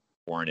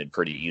warranted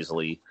pretty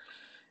easily.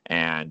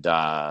 And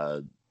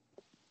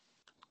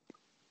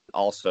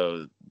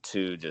also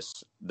to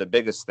just the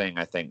biggest thing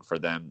I think for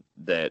them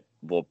that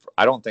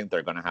I don't think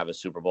they're going to have a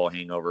Super Bowl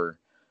hangover.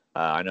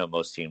 I know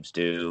most teams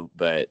do,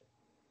 but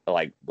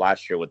like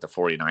last year with the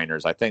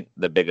 49ers, I think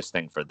the biggest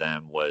thing for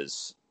them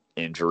was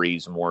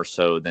injuries more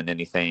so than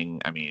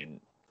anything. I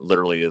mean,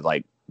 literally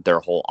like their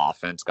whole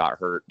offense got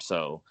hurt.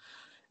 So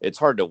it's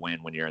hard to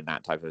win when you're in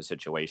that type of a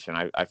situation.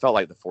 I felt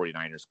like the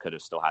 49ers could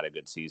have still had a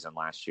good season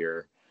last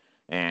year.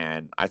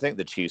 And I think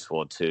the Chiefs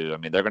will too. I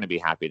mean, they're going to be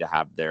happy to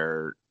have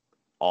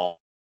all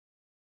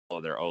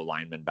of their O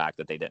linemen back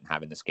that they didn't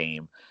have in this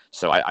game.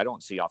 So I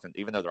don't see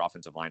even though their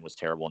offensive line was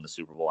terrible in the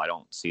Super Bowl, I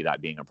don't see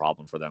that being a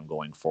problem for them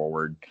going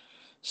forward.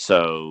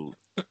 So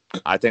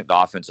I think the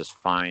offense is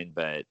fine,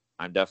 but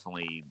I'm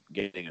definitely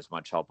getting as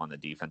much help on the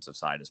defensive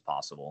side as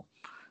possible.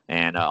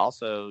 And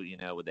also,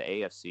 with the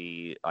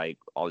AFC, like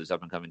all these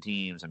up and coming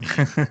teams, I mean,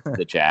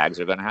 the Jags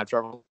are going to have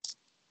trouble.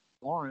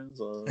 Lawrence.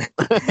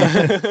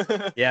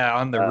 Yeah,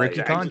 on the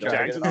rookie contract.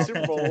 Jags in the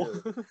Super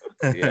Bowl.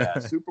 Yeah,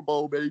 Super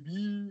Bowl,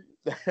 baby.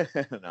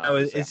 No,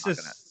 it's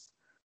just.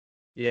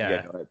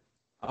 Yeah. Go ahead.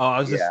 Oh, I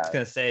was just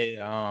gonna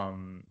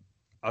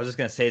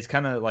say. It's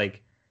kind of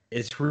like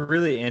it's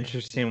really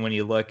interesting when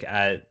you look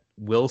at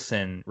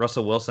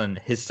Russell Wilson.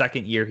 His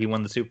second year, he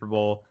won the Super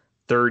Bowl.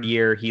 Third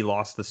year, he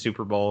lost the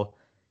Super Bowl,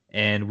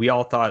 and we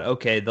all thought,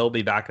 okay, they'll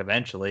be back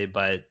eventually,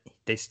 but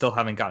they still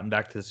haven't gotten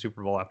back to the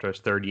Super Bowl after his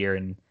third year,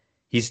 and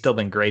he's still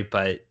been great,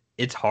 but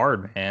it's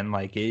hard, man.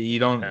 Like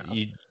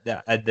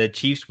the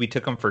Chiefs, we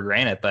took them for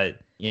granted, but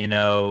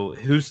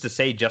who's to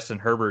say Justin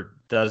Herbert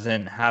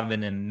doesn't have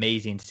an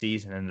amazing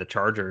season and the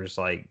Chargers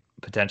like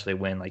potentially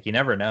win? Like you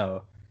never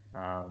know.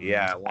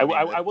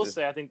 I will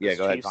say I think this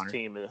Chiefs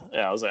team.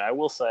 Yeah, I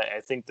will say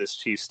I think this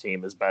Chiefs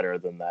team is better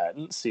than that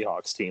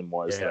Seahawks team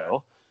was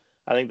though.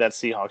 I think that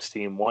Seahawks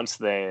team once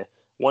that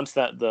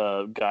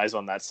the guys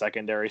on that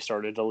secondary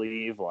started to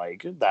leave,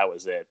 like that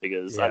was it,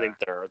 because I think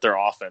their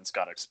offense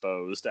got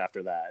exposed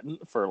after that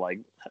for like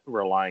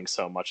relying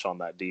so much on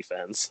that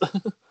defense. I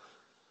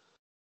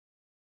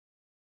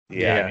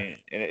mean,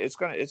 and it's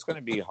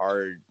gonna be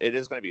hard. It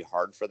is gonna be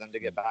hard for them to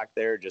get back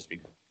there, just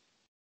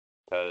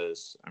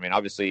because I mean,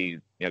 obviously,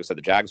 like I said,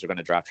 the Jags are going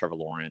to draft Trevor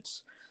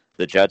Lawrence.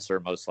 The Jets are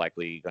most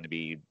likely going to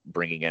be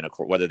bringing in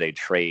whether they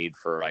trade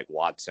for like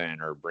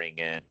Watson or bring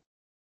in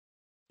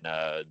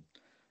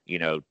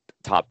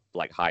top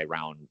like high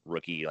round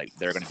rookie, like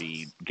they're going to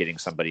be getting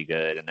somebody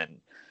good. And then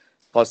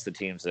plus the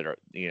teams that are,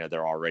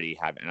 they're already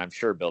having, and I'm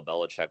sure Bill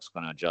Belichick's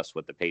going to adjust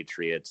with the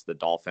Patriots. The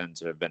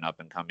Dolphins have been up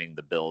and coming.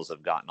 The Bills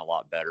have gotten a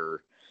lot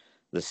better.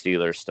 The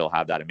Steelers still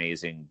have that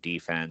amazing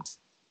defense,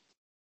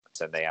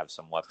 and they have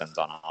some weapons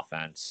on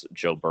offense.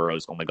 Joe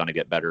Burrow's only going to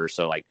get better.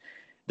 So like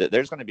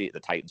there's going to be, the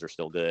Titans are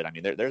still good. I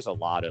mean, there's a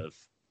lot of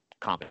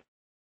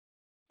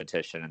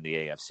competition in the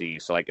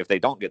AFC. So like if they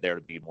don't get there,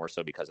 it'd be more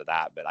so because of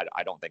that, but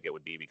I don't think it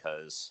would be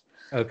because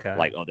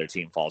like their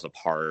team falls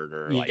apart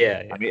or like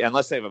I mean,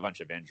 unless they have a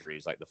bunch of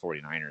injuries like the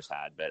 49ers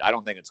had. But I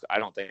don't think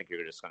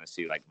you're just going to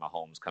see like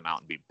Mahomes come out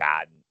and be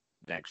bad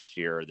next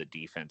year, or the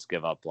defense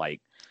give up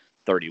like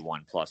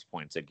 31 plus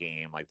points a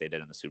game like they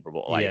did in the Super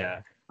Bowl.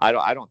 Like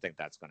I don't think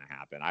that's going to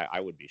happen. I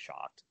would be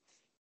shocked.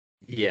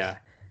 Yeah.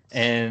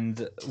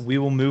 And we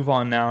will move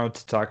on now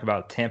to talk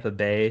about Tampa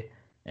Bay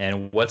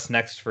and what's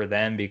next for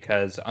them,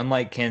 because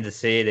unlike Kansas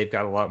City, they've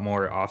got a lot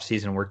more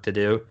offseason work to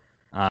do.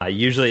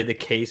 Usually the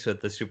case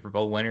with the Super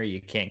Bowl winner, you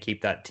can't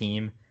keep that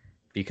team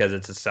because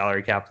it's a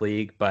salary cap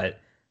league. But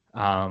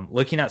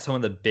looking at some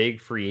of the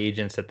big free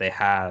agents that they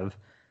have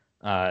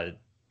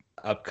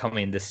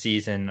upcoming this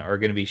season are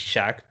going to be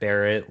Shaq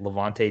Barrett,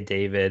 Lavonte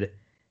David,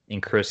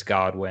 and Chris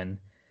Godwin.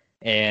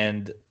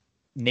 And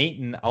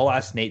Nate, I'll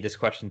ask Nate this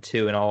question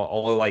too, and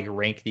I'll like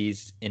rank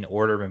these in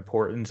order of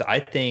importance. I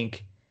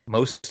think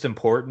most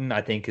important,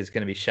 is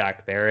going to be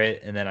Shaq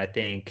Barrett, and then I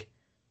think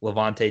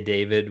Lavonte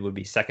David would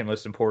be second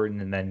most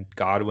important, and then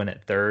Godwin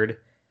at third.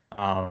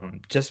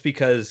 Just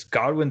because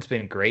Godwin's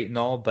been great and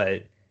all,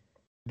 but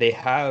they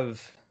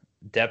have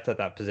depth at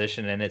that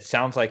position, and it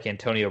sounds like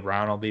Antonio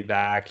Brown will be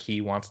back.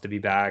 He wants to be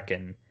back,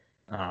 and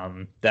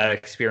that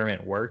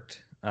experiment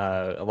worked.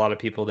 A lot of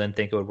people didn't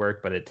think it would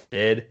work, but it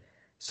did.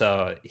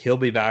 So he'll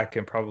be back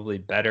and probably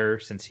better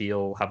since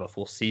he'll have a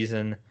full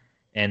season.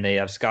 And they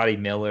have Scotty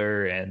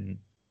Miller and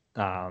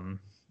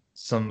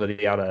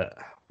somebody out of,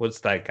 what's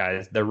that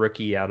guy? The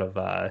rookie out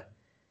of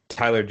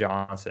Tyler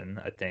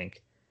Johnson, I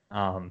think.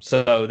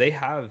 So they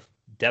have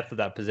depth of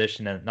that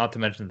position, and not to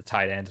mention the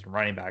tight ends and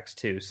running backs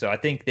too. So I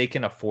think they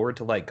can afford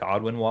to let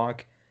Godwin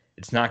walk.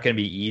 It's not going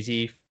to be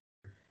easy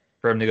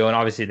for him to go. And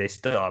obviously they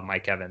still have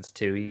Mike Evans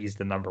too. He's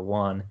the number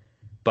one.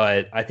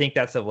 But I think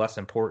that's of less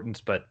importance.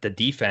 But the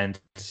defense,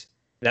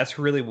 that's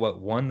really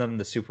what won them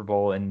the Super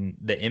Bowl, and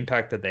the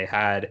impact that they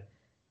had.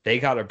 They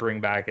got to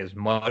bring back as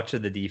much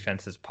of the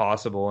defense as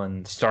possible,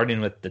 and starting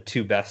with the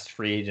two best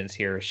free agents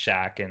here,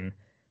 Shaq and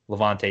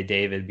Lavonte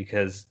David,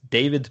 because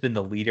David's been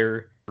the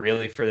leader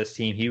really for this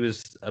team. He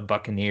was a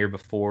Buccaneer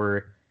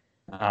before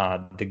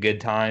the good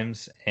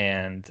times,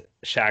 and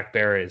Shaq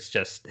Barrett is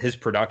just, his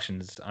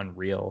production is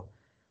unreal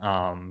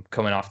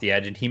coming off the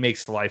edge, and he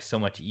makes life so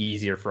much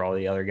easier for all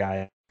the other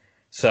guys.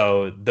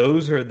 So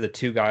those are the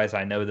two guys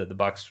I know that the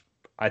Bucs,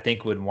 I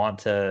think, would want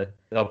to.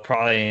 They'll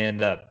probably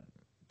end up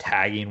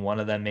tagging one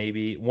of them.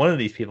 Maybe one of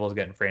these people is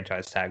getting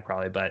franchise tag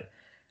probably. But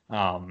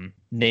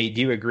Nate,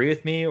 do you agree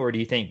with me, or do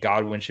you think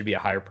Godwin should be a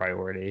higher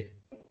priority?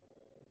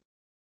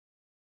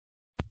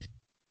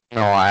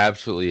 No, I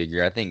absolutely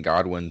agree. I think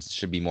Godwin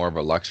should be more of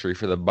a luxury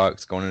for the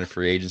Bucks going into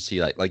free agency.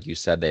 Like you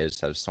said, they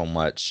just have so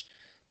much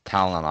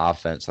talent on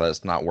offense, so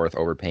that's not worth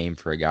overpaying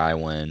for a guy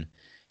when,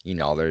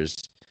 there's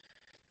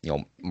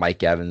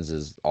Mike Evans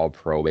is all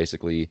pro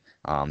basically.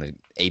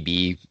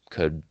 AB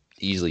could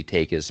easily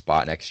take his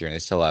spot next year, and they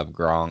still have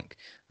Gronk,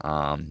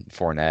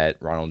 Fournette,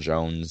 Ronald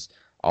Jones,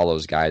 all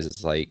those guys.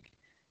 It's like,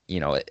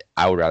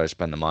 I would rather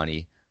spend the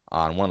money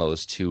on one of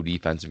those two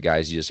defensive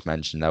guys you just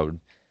mentioned. That would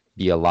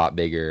be a lot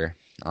bigger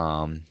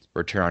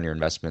return on your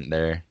investment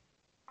there.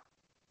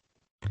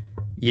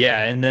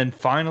 Yeah, and then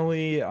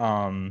finally,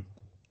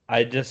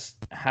 I just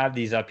have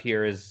these up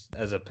here as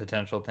a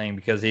potential thing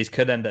because these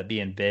could end up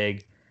being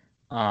big.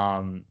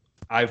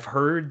 I've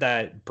heard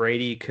that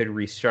Brady could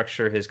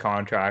restructure his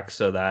contract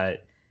so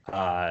that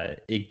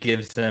it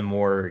gives them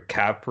more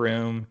cap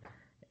room.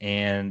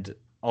 And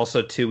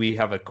also, too, we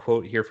have a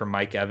quote here from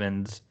Mike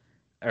Evans,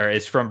 or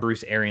it's from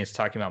Bruce Arians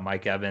talking about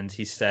Mike Evans.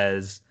 He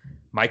says,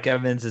 Mike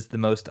Evans is the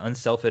most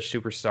unselfish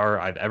superstar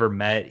I've ever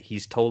met.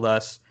 He's told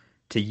us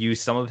to use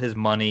some of his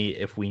money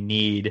if we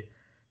need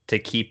to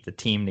keep the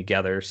team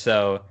together.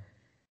 So,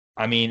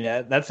 I mean,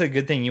 that's a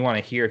good thing you want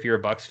to hear if you're a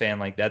Bucks fan.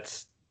 Like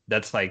that's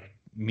like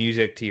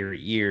music to your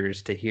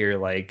ears to hear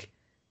like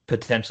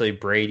potentially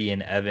Brady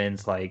and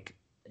Evans like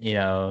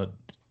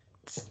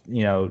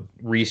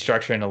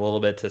restructuring a little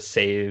bit to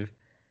save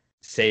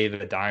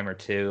a dime or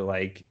two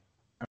like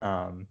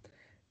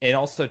and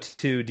also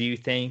too, do you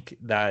think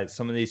that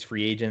some of these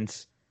free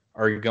agents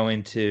are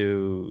going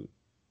to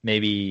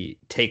maybe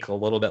take a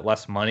little bit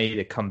less money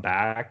to come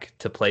back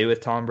to play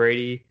with Tom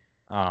Brady?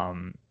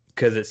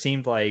 Because it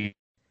seemed like,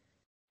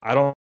 I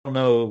don't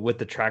know what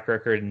the track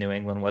record in New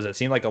England was. It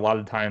seemed like a lot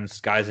of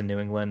times guys in New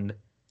England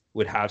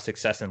would have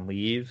success and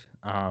leave.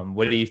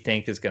 What do you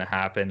think is going to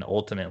happen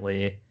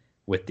ultimately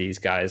with these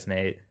guys,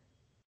 Nate?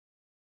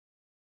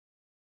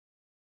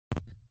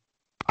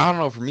 I don't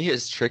know. For me,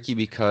 it's tricky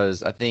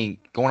because I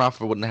think going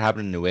off of what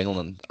happened in New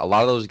England, a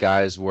lot of those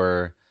guys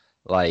were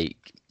like,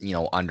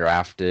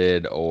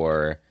 undrafted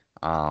or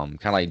kind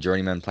of like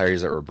journeyman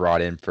players that were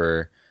brought in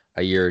for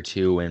a year or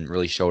two and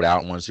really showed out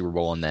and won a Super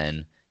Bowl and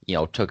then,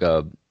 took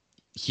a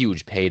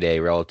huge payday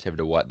relative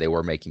to what they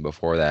were making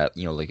before that.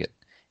 Like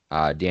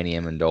Danny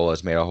Amendola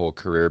has made a whole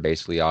career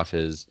basically off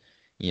his,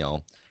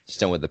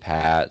 stint with the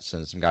Pats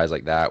and some guys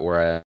like that.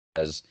 Whereas,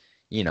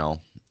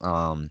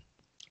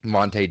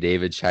 Monte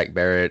David, Shaq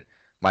Barrett,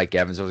 Mike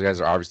Evans, those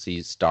guys are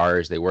obviously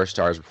stars. They were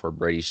stars before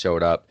Brady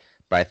showed up.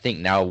 But I think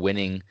now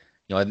winning,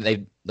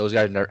 those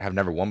guys have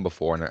never won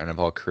before in their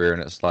NFL career,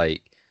 and it's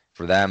like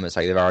for them, it's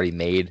like they've already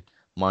made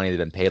money. They've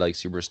been paid like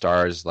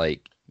superstars.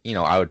 Like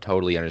I would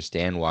totally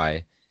understand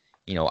why.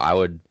 I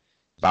would,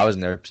 if I was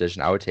in their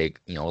position, I would take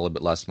a little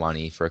bit less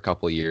money for a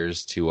couple of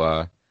years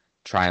to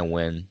try and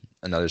win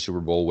another Super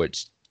Bowl.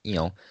 Which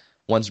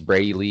once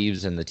Brady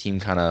leaves and the team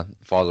kind of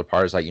falls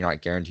apart, it's like you're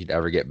not guaranteed to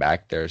ever get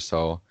back there.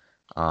 So,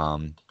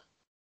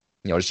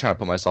 just trying to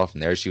put myself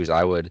in their shoes,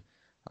 I would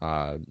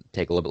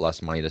take a little bit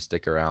less money to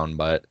stick around,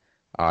 but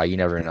you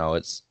never know.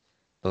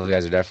 Those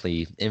guys are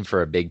definitely in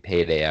for a big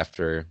payday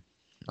after,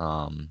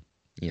 from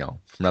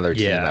another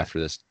team after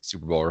this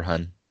Super Bowl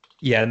run.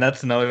 Yeah, and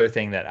that's another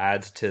thing that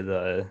adds to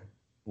the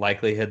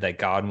likelihood that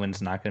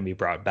Godwin's not going to be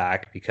brought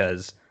back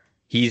because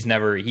he's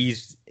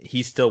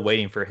still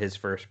waiting for his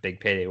first big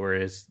payday,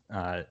 whereas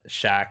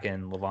Shaq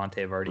and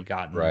Levante have already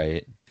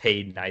gotten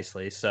paid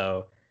nicely.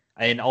 So,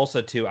 and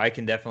also too, I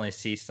can definitely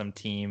see some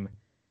team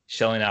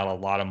shelling out a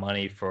lot of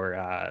money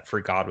for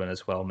Godwin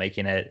as well,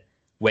 making it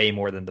way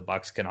more than the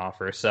Bucks can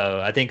offer.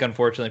 So I think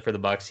unfortunately for the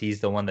Bucks, he's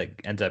the one that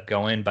ends up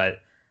going.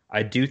 But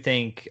I do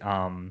think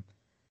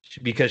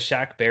because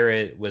Shaq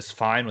Barrett was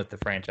fine with the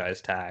franchise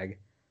tag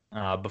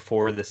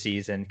before the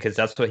season because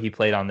that's what he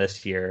played on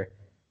this year.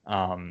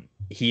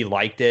 He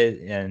liked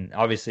it, and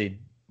obviously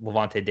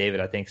Levante David,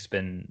 I think, has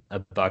been a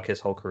Buck his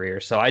whole career.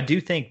 So I do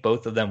think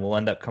both of them will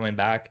end up coming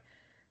back,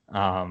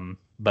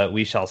 but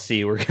we shall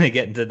see. We're going to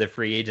get into the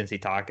free agency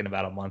talk in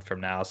about a month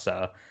from now,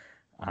 so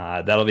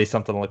that'll be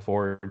something to look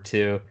forward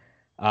to.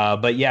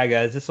 But yeah,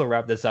 guys, this will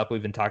wrap this up.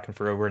 We've been talking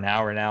for over an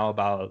hour now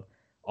about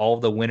all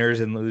the winners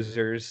and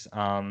losers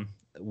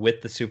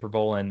with the Super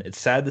Bowl, and it's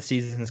sad the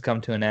season has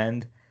come to an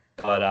end,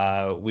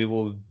 but we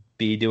will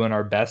be doing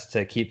our best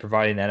to keep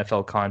providing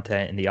NFL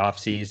content in the off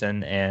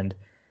season. And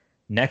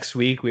next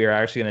week we are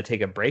actually going to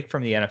take a break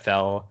from the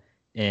NFL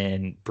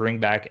and bring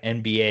back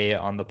NBA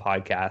on the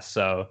podcast.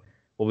 So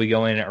we'll be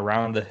going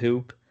around the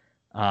hoop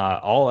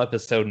all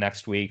episode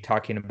next week,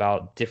 talking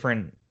about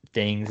different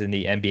things in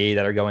the NBA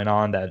that are going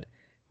on that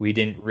we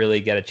didn't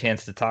really get a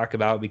chance to talk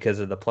about because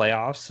of the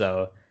playoffs.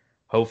 So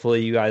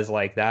hopefully you guys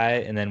like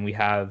that. And then we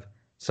have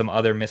some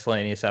other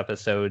miscellaneous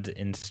episodes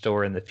in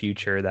store in the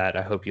future that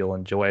I hope you'll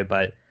enjoy.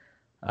 But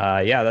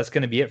yeah, that's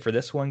going to be it for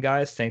this one,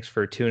 guys. Thanks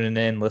for tuning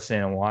in,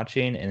 listening, and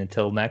watching. And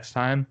until next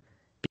time,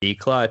 be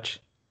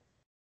clutch.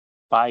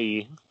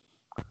 Bye.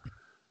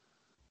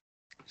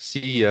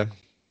 See ya.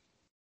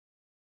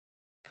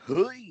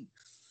 Hey.